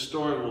 Because the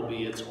story will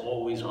be, it's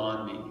always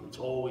on me, it's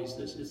always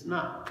this, it's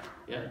not,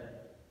 yeah?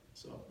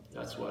 So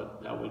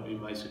that would be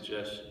my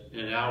suggestion.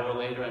 An hour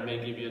later, I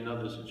may give you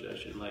another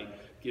suggestion,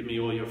 like, give me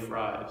all your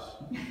fries.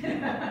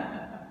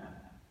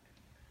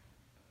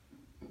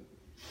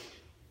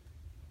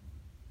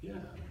 Yeah,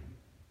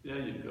 there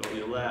you go,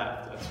 you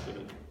laughed, that's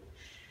good.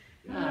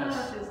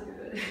 Yes. Is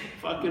good.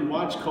 Fucking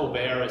watch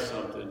Colbert or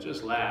something,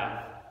 just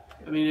laugh.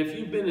 I mean, if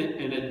you've been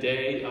in a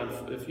day,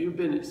 if you've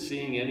been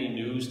seeing any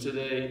news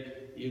today,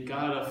 you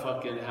gotta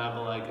fucking have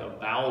like a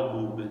bowel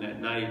movement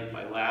at night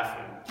by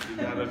laughing. You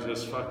gotta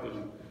just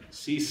fucking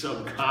see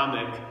some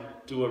comic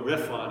do a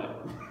riff on it.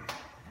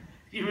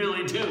 You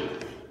really do.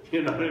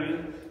 You know what I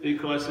mean?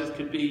 Because it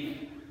could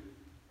be,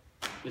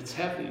 it's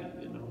heavy,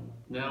 you know.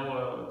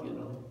 Now, you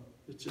know,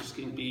 it just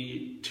can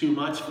be too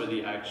much for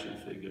the action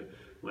figure.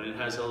 When it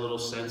has a little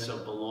sense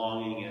of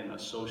belonging and a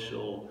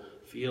social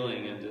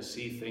feeling and to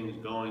see things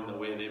going the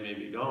way they may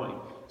be going.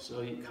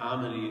 So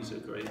comedy is a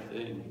great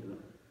thing, you know.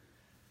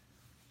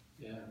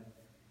 Yeah.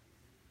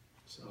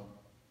 So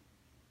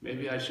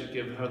maybe I should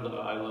give her the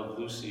I Love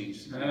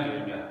Lucy's.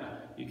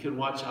 You can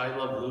watch I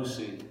Love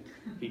Lucy.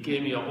 He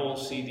gave me a whole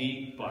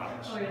CD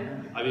box. Oh,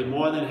 yeah? I'd be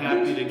more than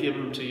happy to give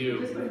them to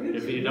you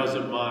if he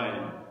doesn't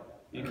mind.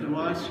 You can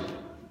watch it.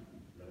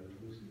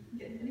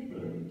 Yeah, anything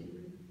on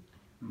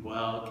YouTube.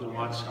 Well, you can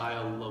watch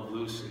I Love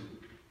Lucy.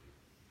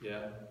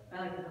 Yeah. I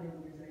like the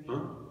Honeymooners, actually.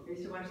 Huh? I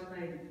used to watch,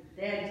 my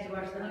dad used to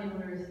watch the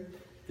Honeymooners.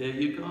 There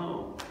you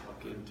go.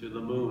 Fucking to the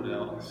moon,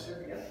 Alice.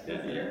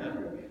 Yeah.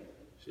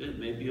 Shit,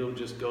 maybe you'll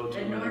just go to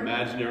an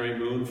imaginary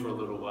moon for a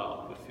little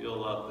while. You'll feel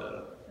a lot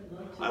better. I'd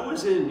love to. I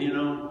was in, you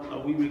know,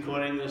 are we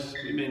recording this?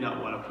 We may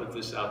not want to put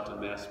this out to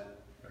mass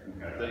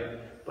thing.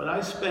 But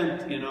I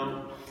spent, you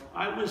know,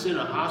 I was in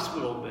a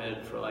hospital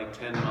bed for like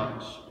 10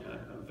 months. Yeah,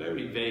 I'm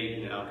very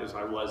vague now because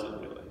I wasn't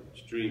really. I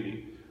was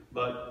dreaming.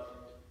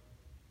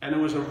 And it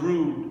was a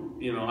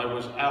rude, you know, I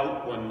was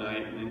out one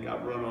night and then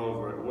got run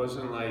over. It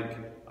wasn't like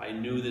I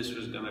knew this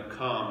was going to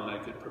come and I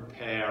could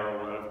prepare or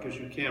whatever, because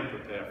you can't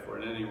prepare for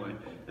it anyway.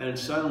 And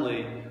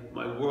suddenly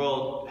my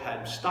world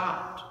had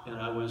stopped and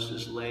I was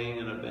just laying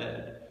in a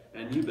bed.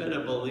 And you better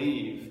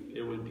believe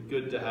it would be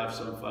good to have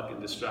some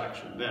fucking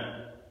distraction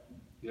then.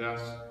 Yes?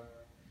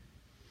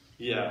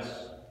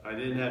 Yes. I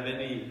didn't have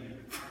any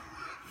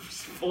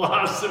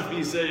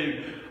philosophy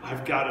saying,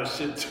 I've got to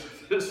sit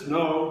through this.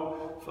 No.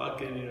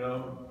 Fucking, you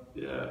know,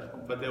 yeah.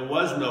 But there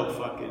was no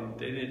fucking,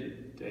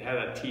 they had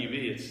a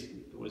TV.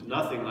 It was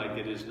nothing like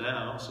it is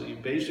now. So you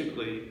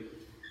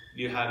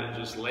had to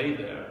just lay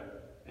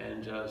there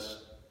and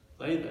just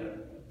lay there,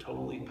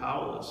 totally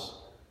powerless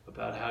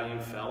about how you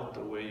felt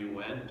or where you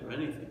went or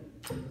anything,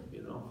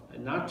 you know.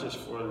 And not just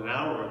for an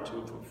hour or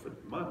two, but for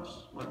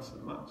months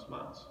and months.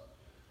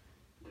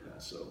 Yeah,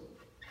 so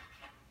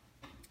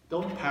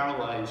don't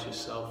paralyze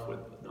yourself with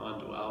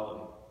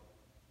non-duality.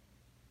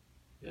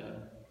 Yeah,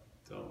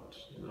 don't,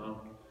 you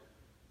know.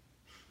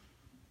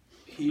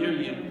 Here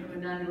you... A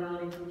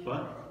non-duality teacher.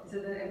 What? So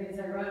that, I mean, it's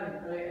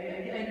ironic, but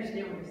I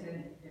understand what you're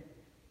saying. Yeah.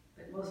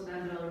 But most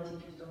non-duality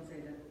teachers don't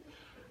say that.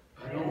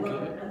 I don't get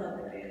it. I love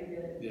it, I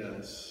get it.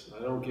 Yes,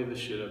 I don't give a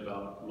shit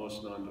about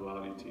most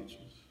non-duality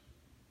teachers.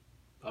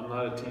 I'm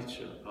not a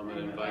teacher, I'm an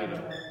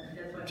inviter.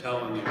 I'm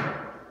telling you.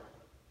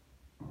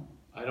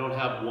 I don't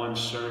have one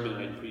sermon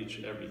I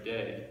preach every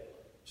day.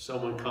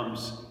 Someone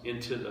comes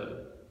into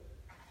the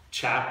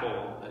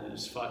chapel and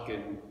is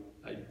fucking,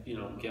 I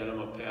get them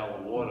a pail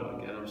of water,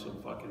 get them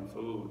some fucking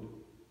food.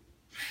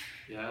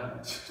 Yeah,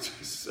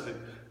 just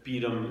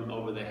beat them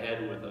over the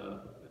head with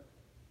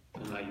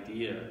an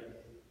idea,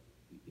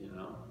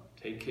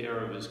 take care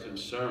of his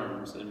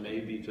concerns, and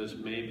maybe, just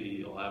maybe,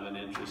 he'll have an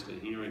interest in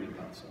hearing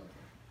about something.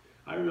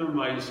 I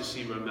remember I used to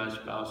see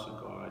Ramesh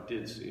Balsekar, I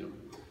did see him,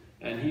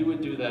 and he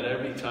would do that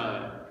every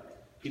time.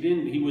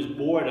 He was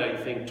bored, I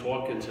think,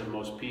 talking to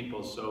most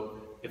people, so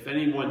if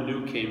anyone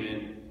new came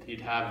in,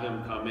 he'd have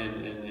him come in,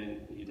 and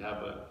then he'd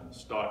have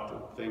start the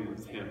thing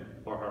with him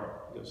or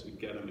her, because he'd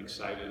get them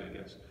excited, I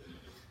guess.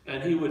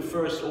 And he would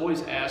first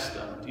always ask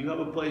them, do you have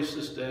a place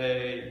to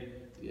stay?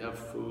 Do you have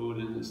food?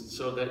 And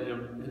so that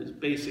his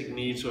basic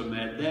needs are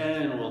met,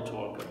 then we'll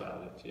talk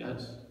about it,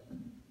 yes?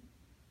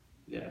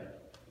 Yeah.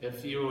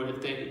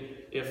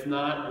 If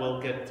not,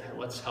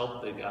 let's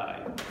help the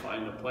guy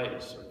find a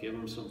place or give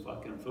him some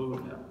fucking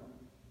food now.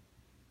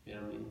 You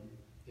know what I mean?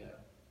 Yeah.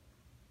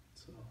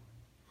 So.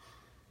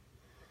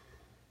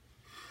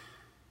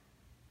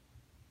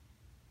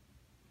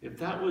 If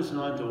that was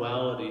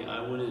non-duality,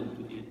 I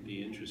wouldn't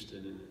be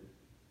interested in it.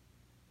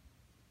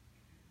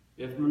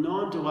 If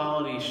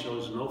non-duality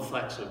shows no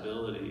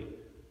flexibility,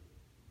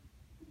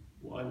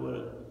 why would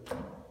it?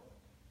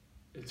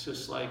 It's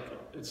just like,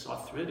 it's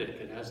arthritic.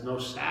 It has no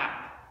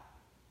sap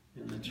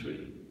in the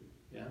tree.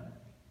 Yeah?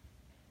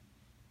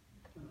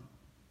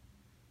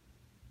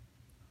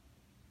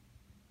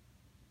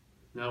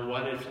 Now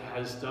what it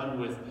has done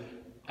with,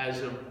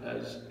 as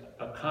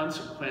a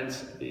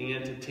consequence being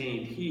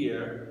entertained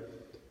here,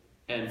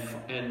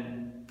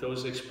 and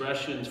those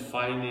expressions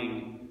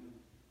finding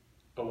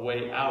a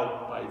way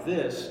out by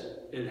this,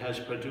 it has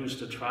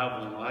produced a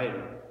traveling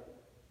lighter,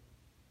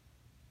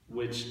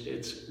 which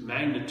its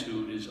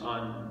magnitude is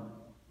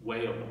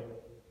unweighable,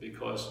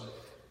 because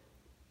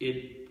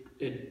it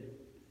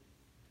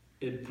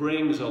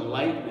brings a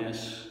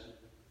lightness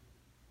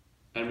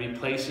and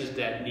replaces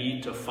that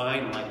need to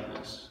find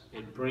lightness.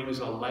 It brings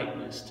a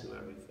lightness to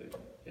everything.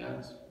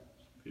 Yes,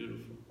 it's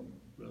beautiful,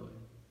 really.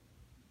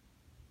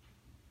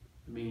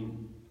 I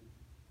mean,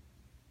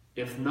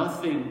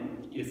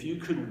 if you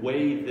could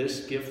weigh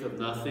this gift of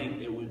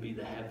nothing, it would be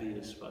the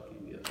heaviest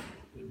fucking gift.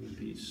 It would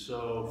be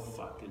so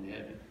fucking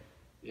heavy.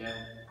 Yeah?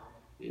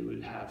 It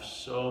would have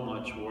so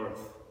much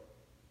worth.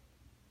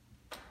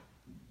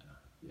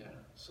 Yeah,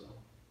 so.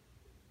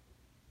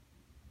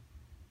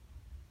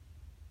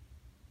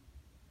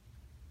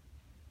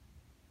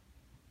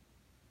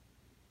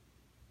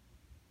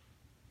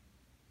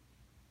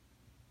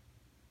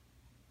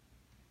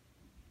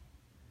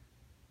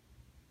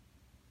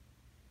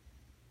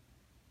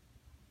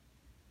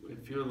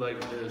 If you're like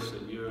this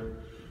and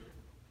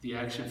the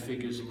action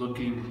figure's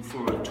looking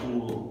for a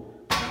tool,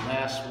 the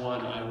last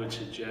one I would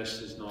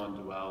suggest is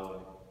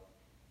non-duality.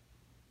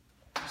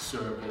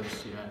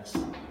 Service, yes.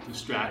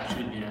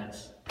 Distraction,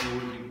 yes. It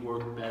would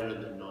work better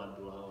than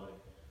non-duality.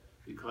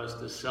 Because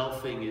the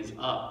selfing is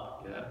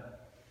up, yeah?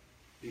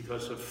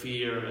 Because of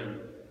fear and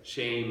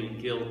shame and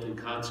guilt and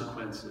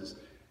consequences.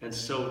 And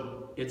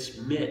so its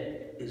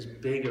mitt is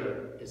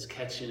bigger, it's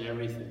catching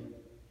everything.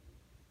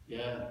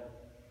 Yeah?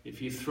 If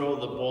you throw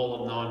the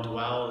ball of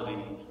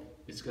non-duality,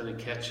 it's going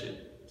to catch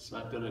it. It's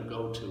not going to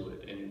go to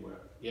it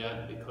anywhere.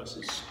 Yeah,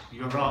 because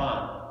you're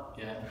on.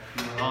 Yeah,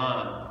 you're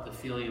on. The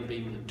feeling of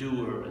being the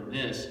doer and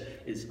this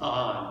is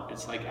on.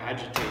 It's like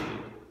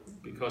agitated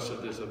because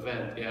of this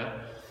event. Yeah,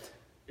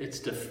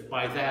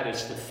 by that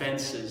it's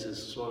defenses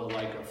is sort of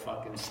like a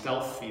fucking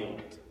stealth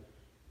field.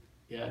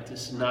 Yeah,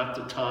 this is not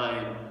the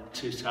time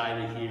to try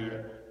to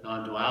hear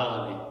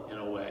non-duality in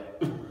a way,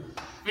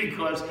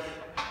 because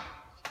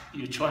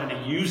you're trying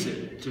to use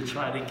it to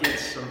try to get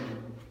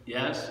some,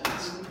 yes?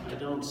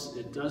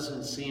 It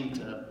doesn't seem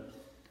to,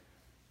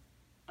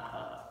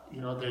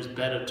 there's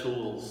better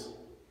tools,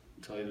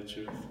 to tell you the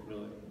truth,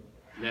 really.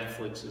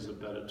 Netflix is a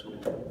better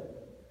tool.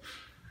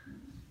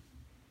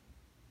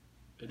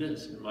 It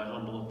is, in my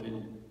humble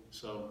opinion.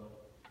 So,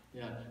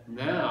 yeah.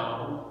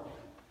 Now,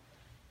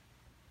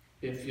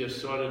 if you're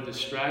sort of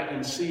distracted,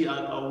 and see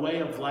a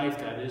way of life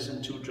that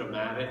isn't too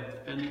dramatic,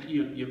 and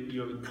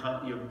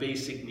your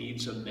basic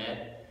needs are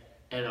met,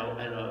 and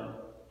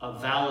a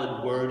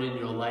valid word in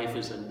your life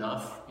is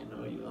enough,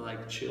 you're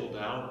like chilled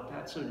out,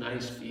 that's a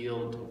nice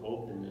field of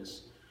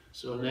openness.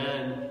 So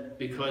then,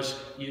 because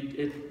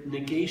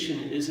negation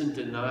isn't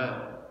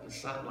denial.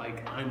 It's not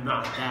like, I'm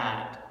not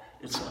that.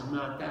 It's, I'm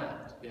not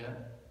that, yeah?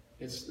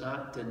 It's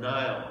not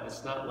denial.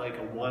 It's not like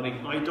a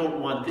wanting, I don't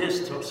want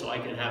this so I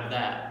can have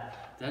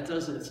that. That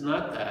doesn't, it's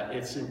not that,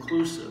 it's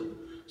inclusive.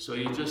 So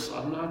you just,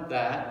 I'm not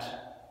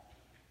that,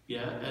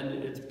 yeah,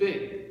 and it's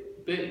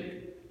big,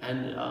 big.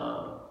 And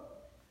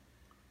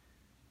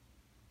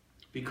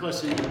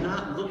because you're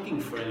not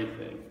looking for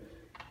anything.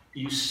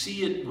 You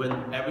see it when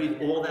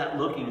all that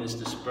looking is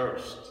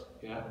dispersed,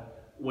 yeah?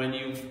 When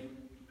you've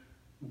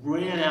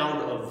ran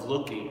out of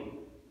looking,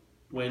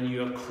 when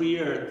you're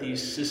clear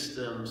these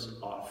systems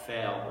are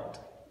failed,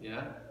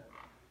 yeah?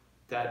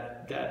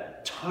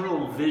 That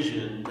tunnel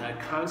vision, that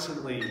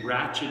constantly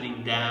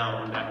ratcheting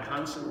down, that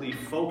constantly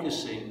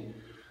focusing,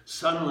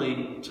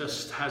 suddenly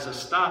just has a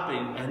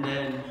stopping, and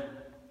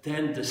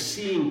then the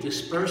seeing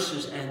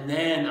disperses, and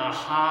then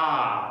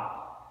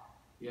aha,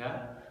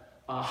 yeah?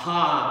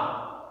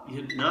 Aha,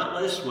 not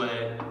this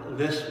way,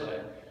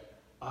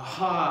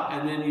 aha,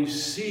 and then you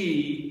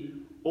see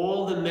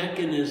all the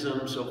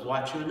mechanisms of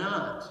what you're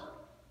not.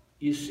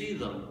 You see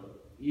them.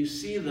 You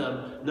see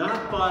them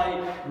not by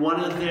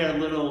one of their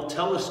little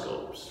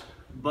telescopes,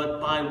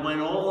 but by when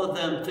all of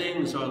them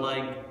things are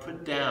like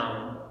put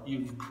down,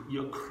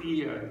 you're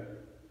clear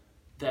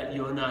that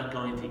you're not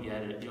going to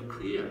get it. You're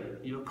clear.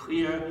 You're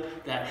clear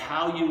that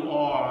how you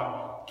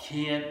are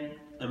can't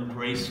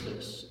embrace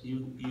this.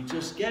 You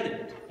just get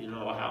it. You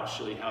know,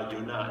 actually how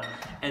you're not.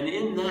 And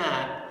in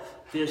that,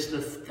 there's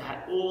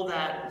all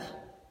that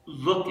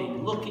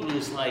looking. Looking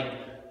is like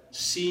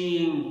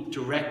seeing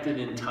directed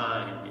in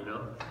time, you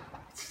know.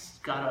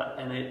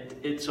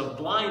 It's a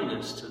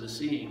blindness to the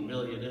seeing,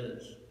 really it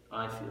is,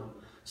 I feel.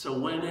 So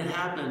when it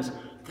happens,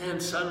 then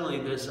suddenly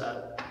there's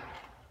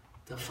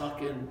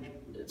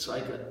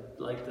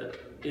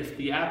if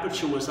the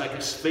aperture was like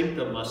a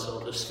sphincter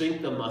muscle, the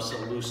sphincter muscle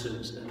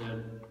loosens, and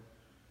then,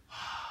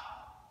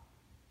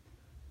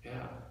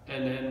 yeah.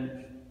 And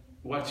then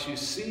what you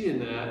see in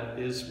that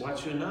is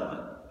what you're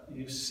not.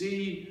 You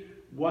see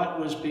what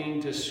was being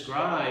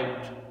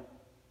described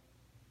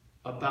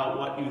about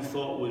what you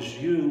thought was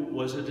you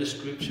was a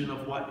description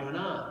of what you're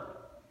not.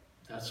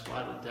 That's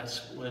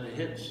when it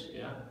hits,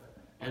 yeah?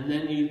 And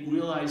then you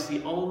realize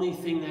the only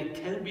thing that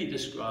can be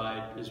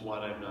described is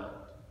what I'm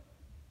not.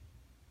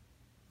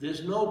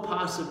 There's no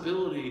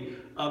possibility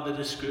of a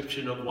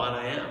description of what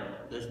I am.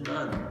 There's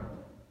none.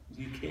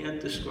 You can't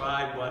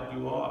describe what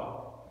you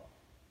are.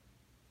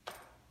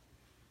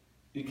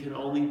 You can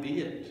only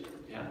be it,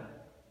 yeah?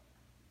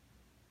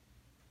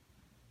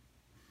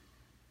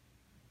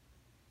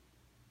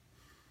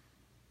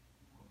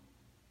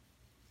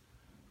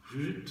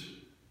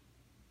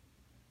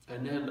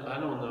 And then, I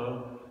don't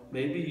know,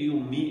 maybe you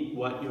meet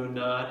what you're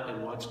not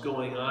and what's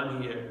going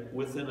on here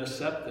with an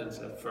acceptance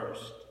at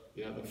first.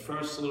 Yeah, the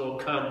first little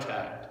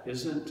contact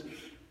isn't,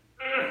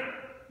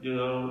 you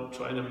know,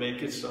 trying to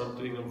make it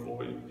something,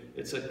 avoid.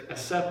 It's an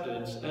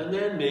acceptance, and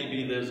then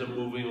maybe there's a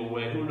moving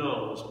away, who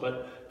knows?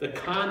 But the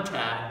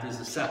contact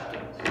is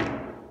acceptance.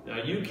 Now,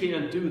 you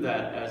can't do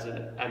that as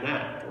an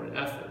act or an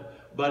effort,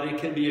 but it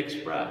can be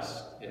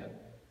expressed, yeah.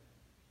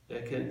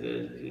 It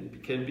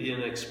can be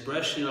an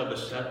expression of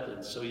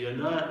acceptance. So you're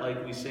not,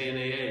 like we say in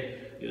AA,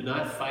 you're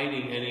not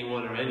fighting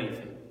anyone or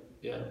anything,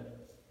 yeah?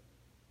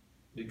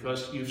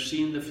 Because you've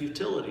seen the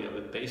futility of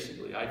it,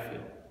 basically, I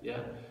feel,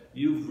 yeah?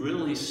 You've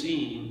really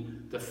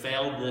seen the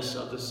failedness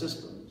of the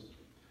systems.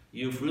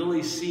 You've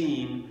really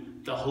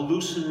seen the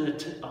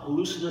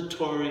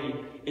hallucinatory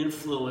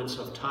influence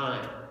of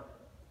time,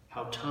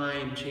 how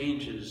time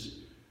changes,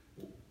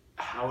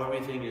 how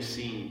everything is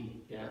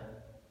seen, yeah?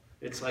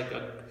 It's like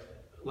a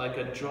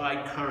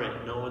dry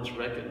current no one's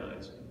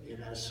recognizing. It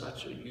has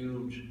such a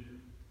huge,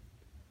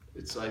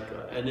 it's like,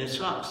 and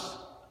it's us.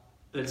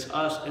 It's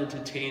us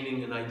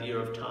entertaining an idea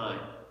of time,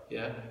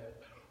 yeah?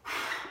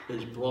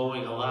 It's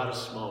blowing a lot of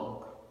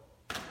smoke,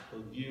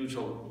 a huge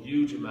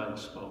amount of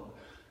smoke.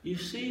 You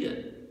see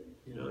it,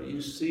 you know,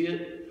 you see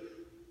it.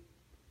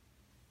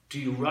 Do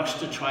you rush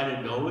to try to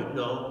know it?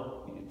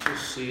 No, you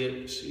just see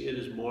it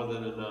is more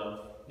than enough,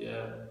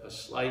 yeah? A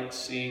slight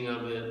seeing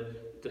of it,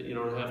 that you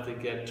don't have to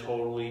get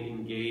totally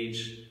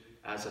engaged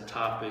as a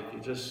topic, you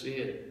just see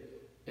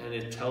it. And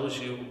it tells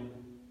you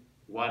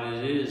what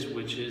it is,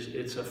 which is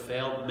it's a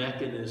failed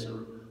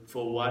mechanism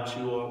for what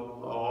you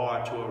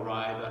are to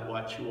arrive at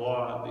what you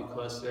are,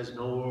 because there's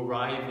no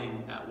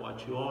arriving at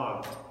what you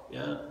are,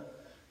 yeah?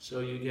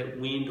 So you get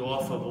weaned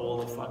off of all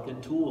the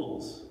fucking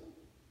tools.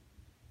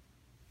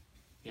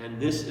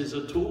 And this is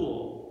a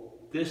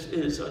tool. This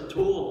is a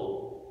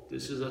tool.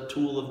 This is a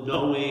tool of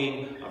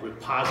knowing, a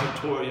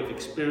repository of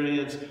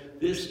experience.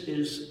 This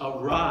is a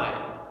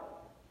ride.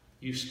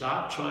 You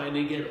stop trying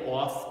to get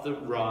off the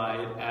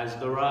ride as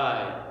the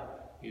ride.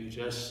 You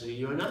just see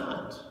you're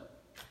not.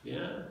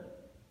 Yeah?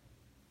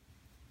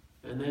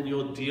 And then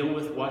you'll deal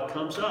with what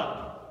comes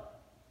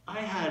up.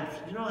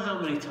 You know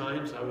how many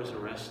times I was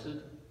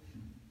arrested?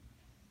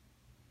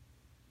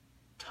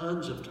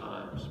 Tons of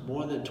times,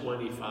 more than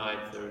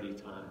 25, 30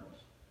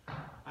 times.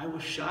 I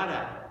was shot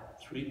at,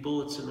 3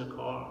 bullets in the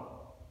car.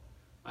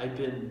 I've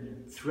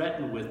been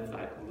threatened with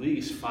at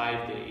least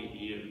 5 to 8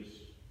 years.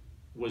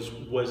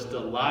 Was the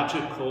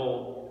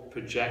logical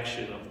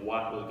projection of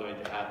what was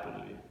going to happen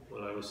to me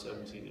when I was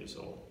 17 years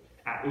old.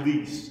 At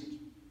least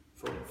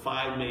for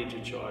 5 major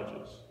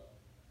charges.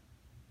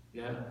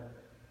 Yeah?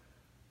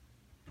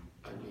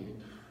 I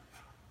mean,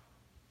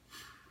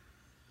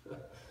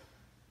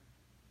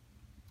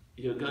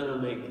 you're gonna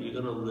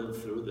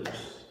live through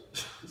this.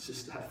 It's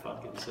just that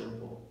fucking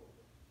simple.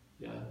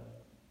 Yeah?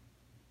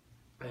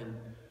 And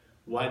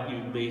what you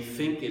may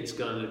think it's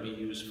going to be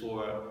used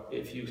for,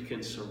 if you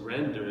can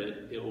surrender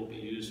it, it will be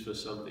used for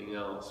something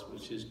else,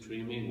 which is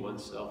dreaming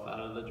oneself out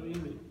of the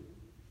dreaming.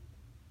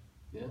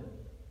 Yeah?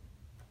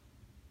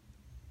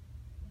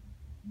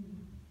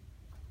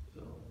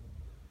 So,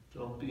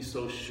 don't be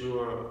so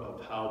sure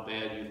of how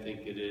bad you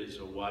think it is,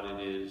 or what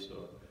it is,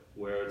 or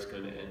where it's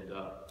going to end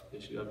up,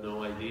 because you have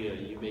no idea.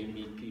 You may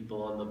meet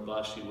people on the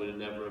bus you would have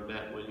never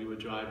met when you were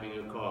driving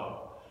a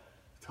car.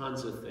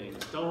 Tons of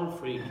things. Don't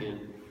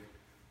freaking...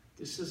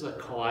 This is a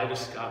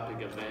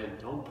kaleidoscopic event.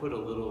 Don't put a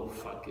little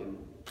fucking,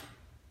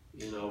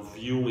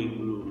 viewing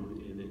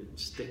room in it.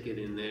 Stick it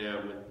in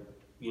there with,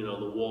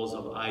 the walls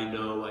of I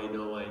know.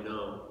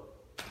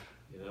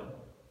 Yeah.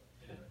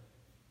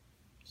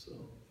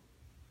 So,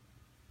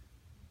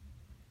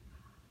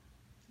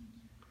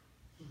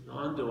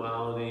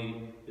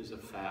 non-duality is a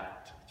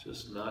fact,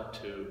 just not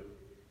two.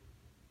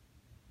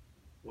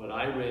 What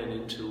I ran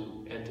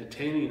into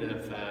entertaining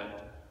that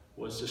fact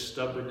was the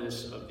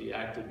stubbornness of the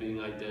act of being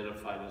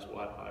identified as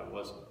what I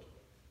wasn't.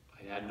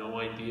 I had no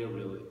idea,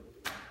 really.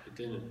 I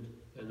didn't.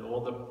 And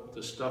all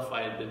the stuff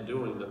I had been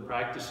doing, the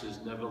practices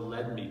never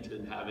led me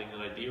to having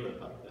an idea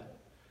about that.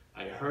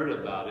 I heard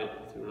about it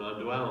through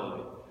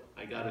non-duality.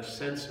 I got a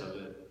sense of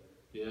it,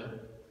 yeah?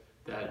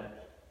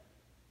 That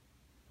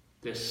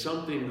there's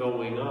something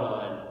going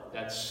on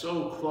that's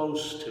so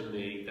close to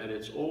me that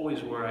it's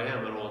always where I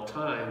am at all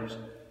times,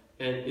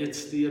 and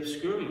it's the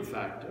obscuring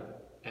factor.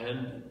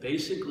 And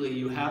basically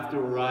you have to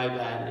arrive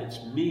at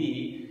it's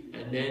me,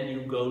 and then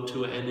you go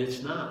to and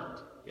it's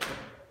not. Yeah?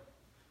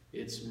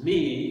 It's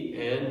me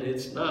and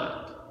it's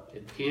not.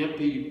 It can't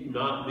be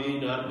not me,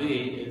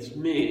 it's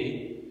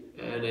me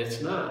and it's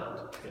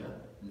not. Yeah?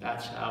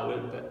 That's how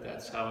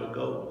it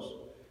goes.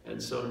 And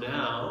so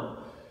now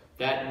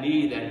that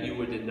me that you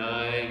were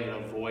denying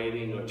and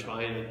avoiding or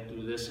trying to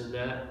do this and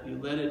that, you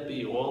let it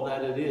be all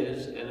that it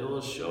is, and it will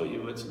show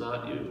you it's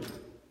not you.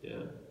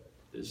 Yeah?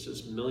 There's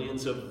just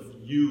millions of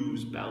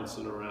yous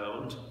bouncing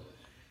around.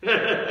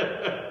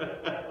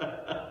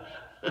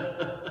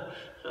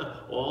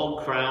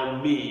 All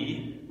crown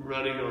me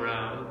running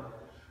around.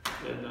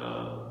 And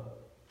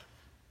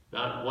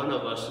not one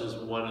of us is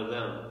one of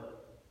them.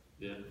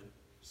 Yeah.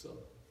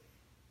 So,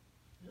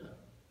 yeah.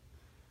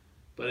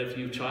 But if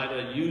you try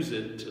to use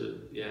it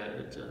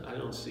I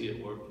don't see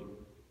it working.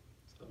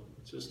 So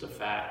it's just a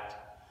fact.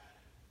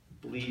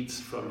 It bleeds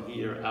from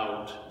here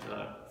out,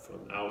 not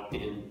from out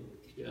in.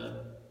 Yeah,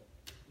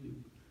 it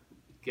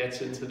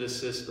gets into the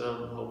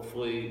system.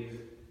 Hopefully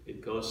it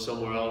goes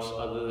somewhere else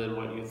other than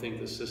what you think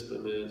the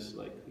system is,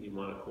 like you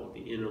want to call it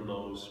the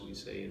innermost, we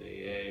say in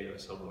AA, or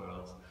somewhere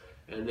else.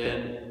 And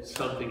then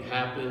something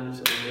happens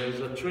and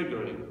there's a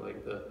triggering,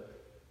 like the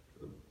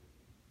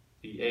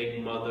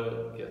egg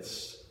mother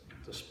gets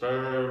the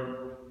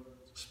sperm,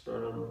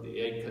 the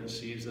egg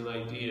conceives an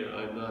idea,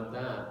 I'm not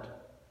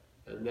that.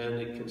 And then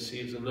it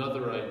conceives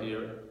another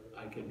idea,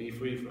 I can be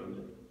free from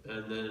it.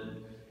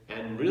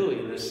 And really,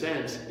 in a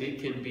sense, it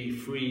can be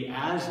free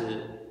as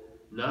it,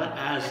 not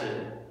as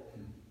it,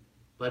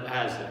 but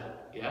as it.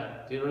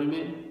 Yeah? Do you know what I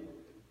mean?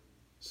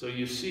 So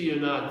you see you're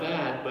not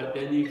that, but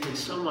then you can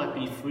somewhat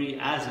be free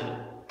as it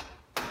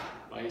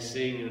by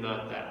seeing you're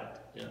not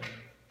that. Yeah?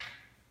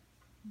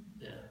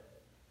 Yeah.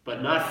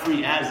 But not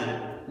free as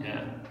it.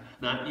 Yeah?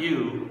 Not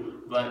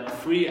you, but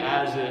free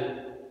as it.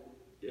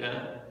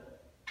 Yeah?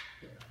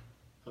 Yeah.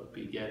 Hope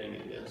you're getting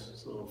it, yes?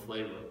 It's a little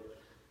flavor.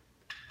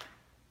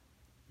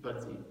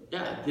 But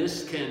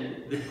this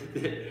can,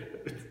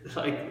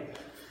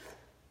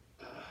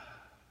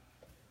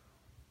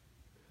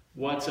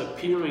 what's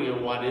appearing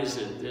and what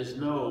isn't, there's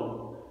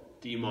no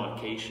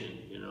demarcation,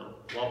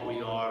 What we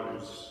are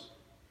is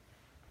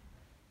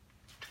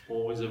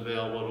always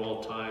available at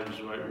all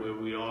times, right where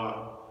we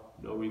are.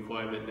 No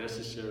requirement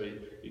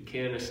necessary. You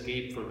can't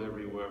escape from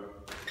everywhere.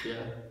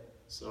 Yeah?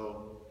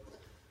 So,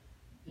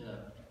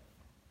 yeah.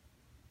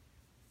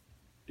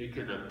 It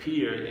can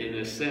appear in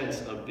a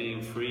sense of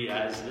being free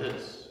as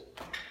this,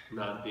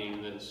 not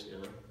being this,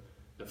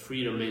 The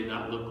freedom may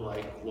not look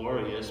like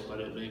glorious,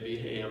 but it may be,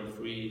 hey, I'm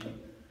free,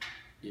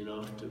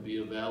 to be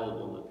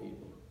available to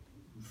people.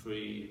 I'm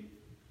free,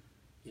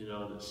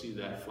 to see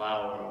that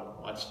flower,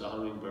 or watch the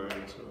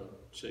hummingbirds, or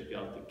check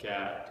out the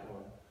cat,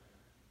 or,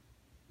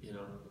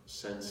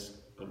 sense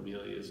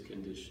Amelia's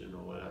condition,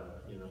 or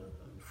whatever,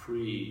 I'm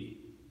free.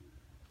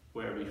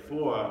 Where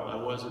before, I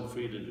wasn't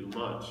free to do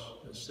much,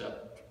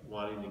 except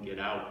wanting to get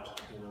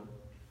out,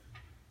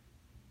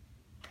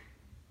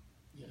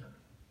 Yeah.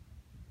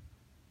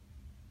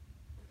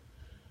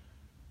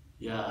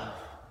 Yeah.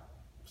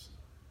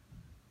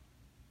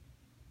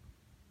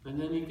 And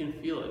then you can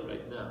feel it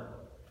right now.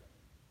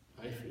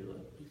 I feel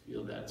it. I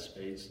feel that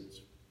space.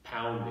 It's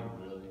pounding,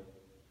 really.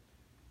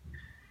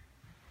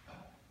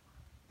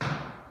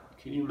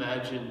 Can you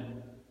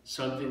imagine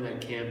something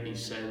that can't be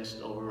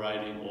sensed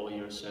overriding all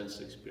your sense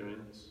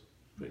experience.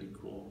 Pretty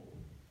cool.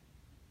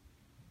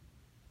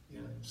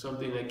 Yeah,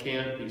 something that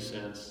can't be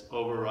sensed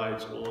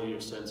overrides all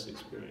your sense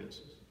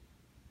experiences.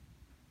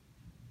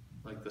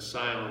 Like the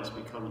silence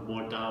becomes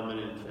more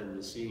dominant than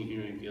the seeing,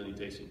 hearing, feeling,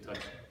 tasting,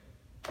 touching.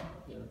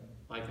 Yeah,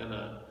 like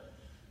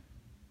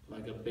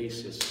a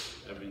basis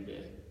every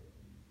day.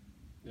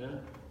 Yeah?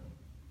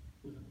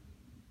 Yeah.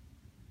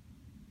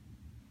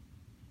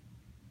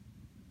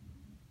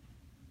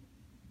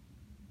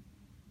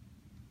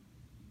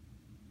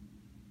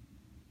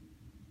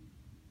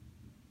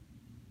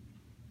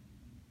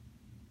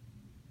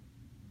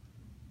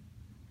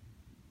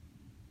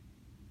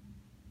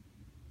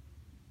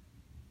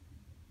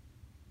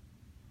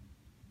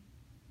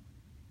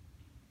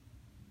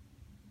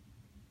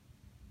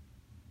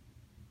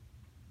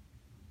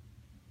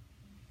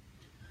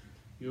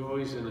 You're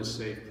always in a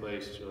safe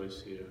place,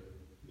 Joyce, here.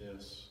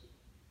 Yes,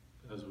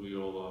 as we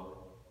all are.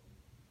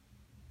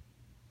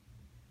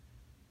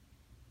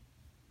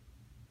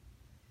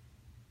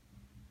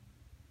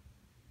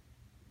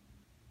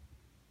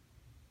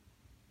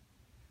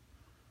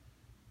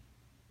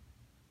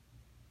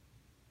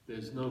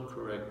 There's no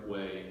correct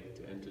way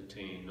to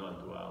entertain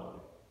non-duality.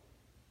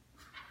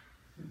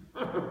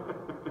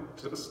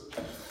 Just,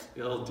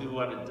 it'll do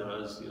what it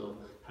does. You'll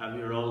have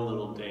your own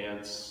little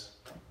dance.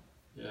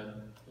 Yeah,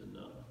 and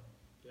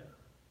yeah.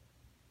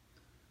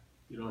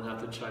 You don't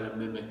have to try to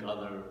mimic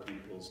other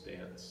people's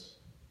dance.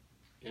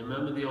 And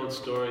remember the old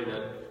story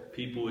that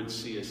people would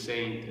see a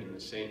saint and the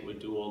saint would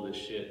do all this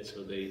shit,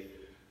 so they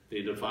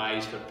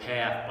devised a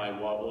path by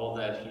all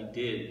that he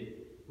did,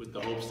 with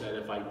the hopes that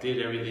if I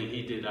did everything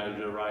he did, I would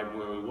arrive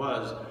where he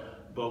was.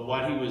 But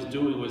what he was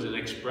doing was an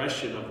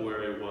expression of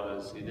where he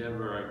was. He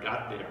never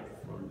got there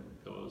from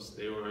those.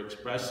 They were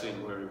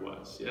expressing where he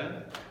was,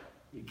 yeah?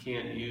 You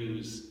can't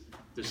use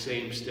the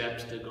same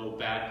steps to go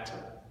back to.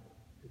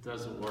 It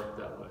doesn't work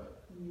that way.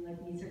 You mean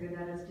like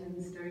Nisargadatta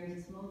students starting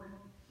to smoke?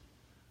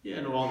 Yeah,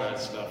 and all that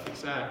stuff,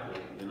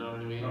 exactly. You know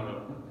what I mean?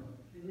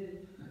 They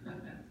did.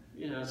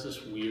 You know, it's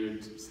just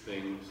weird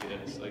things. Yeah,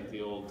 it's like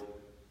the old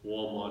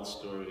Walmart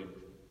story.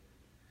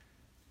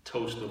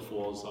 Toaster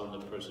falls on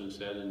the person's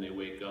head and they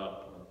wake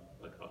up,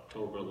 like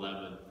October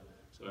 11th.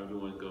 So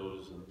everyone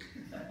goes and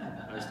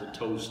has the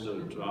toaster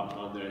drop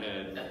on their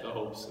head with the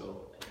hope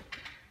so.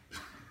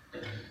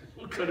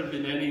 It could have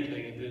been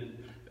anything. It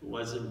didn't. It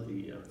wasn't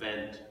the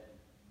event.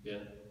 Yeah.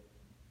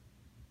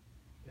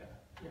 Yeah.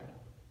 Yeah.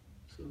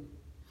 So,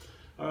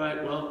 all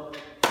right. Well,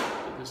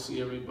 good to see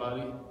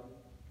everybody.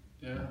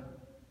 Yeah.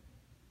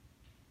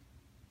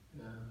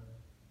 Yeah.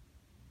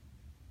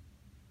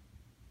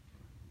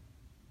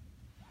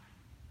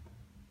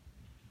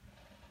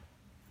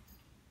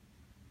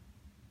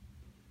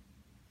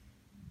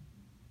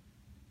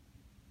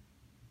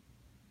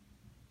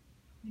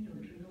 You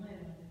don't turn the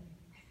light on.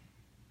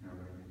 No,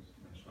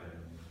 that's why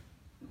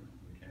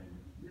we can.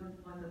 No, I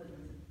thought there was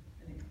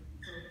anyway.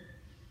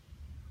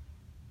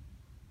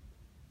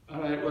 So.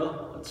 All right.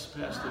 Well, let's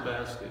pass the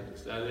basket.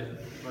 Is that it?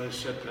 I'm going to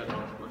shut that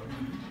off.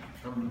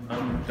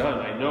 I'm done.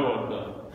 I know I'm done.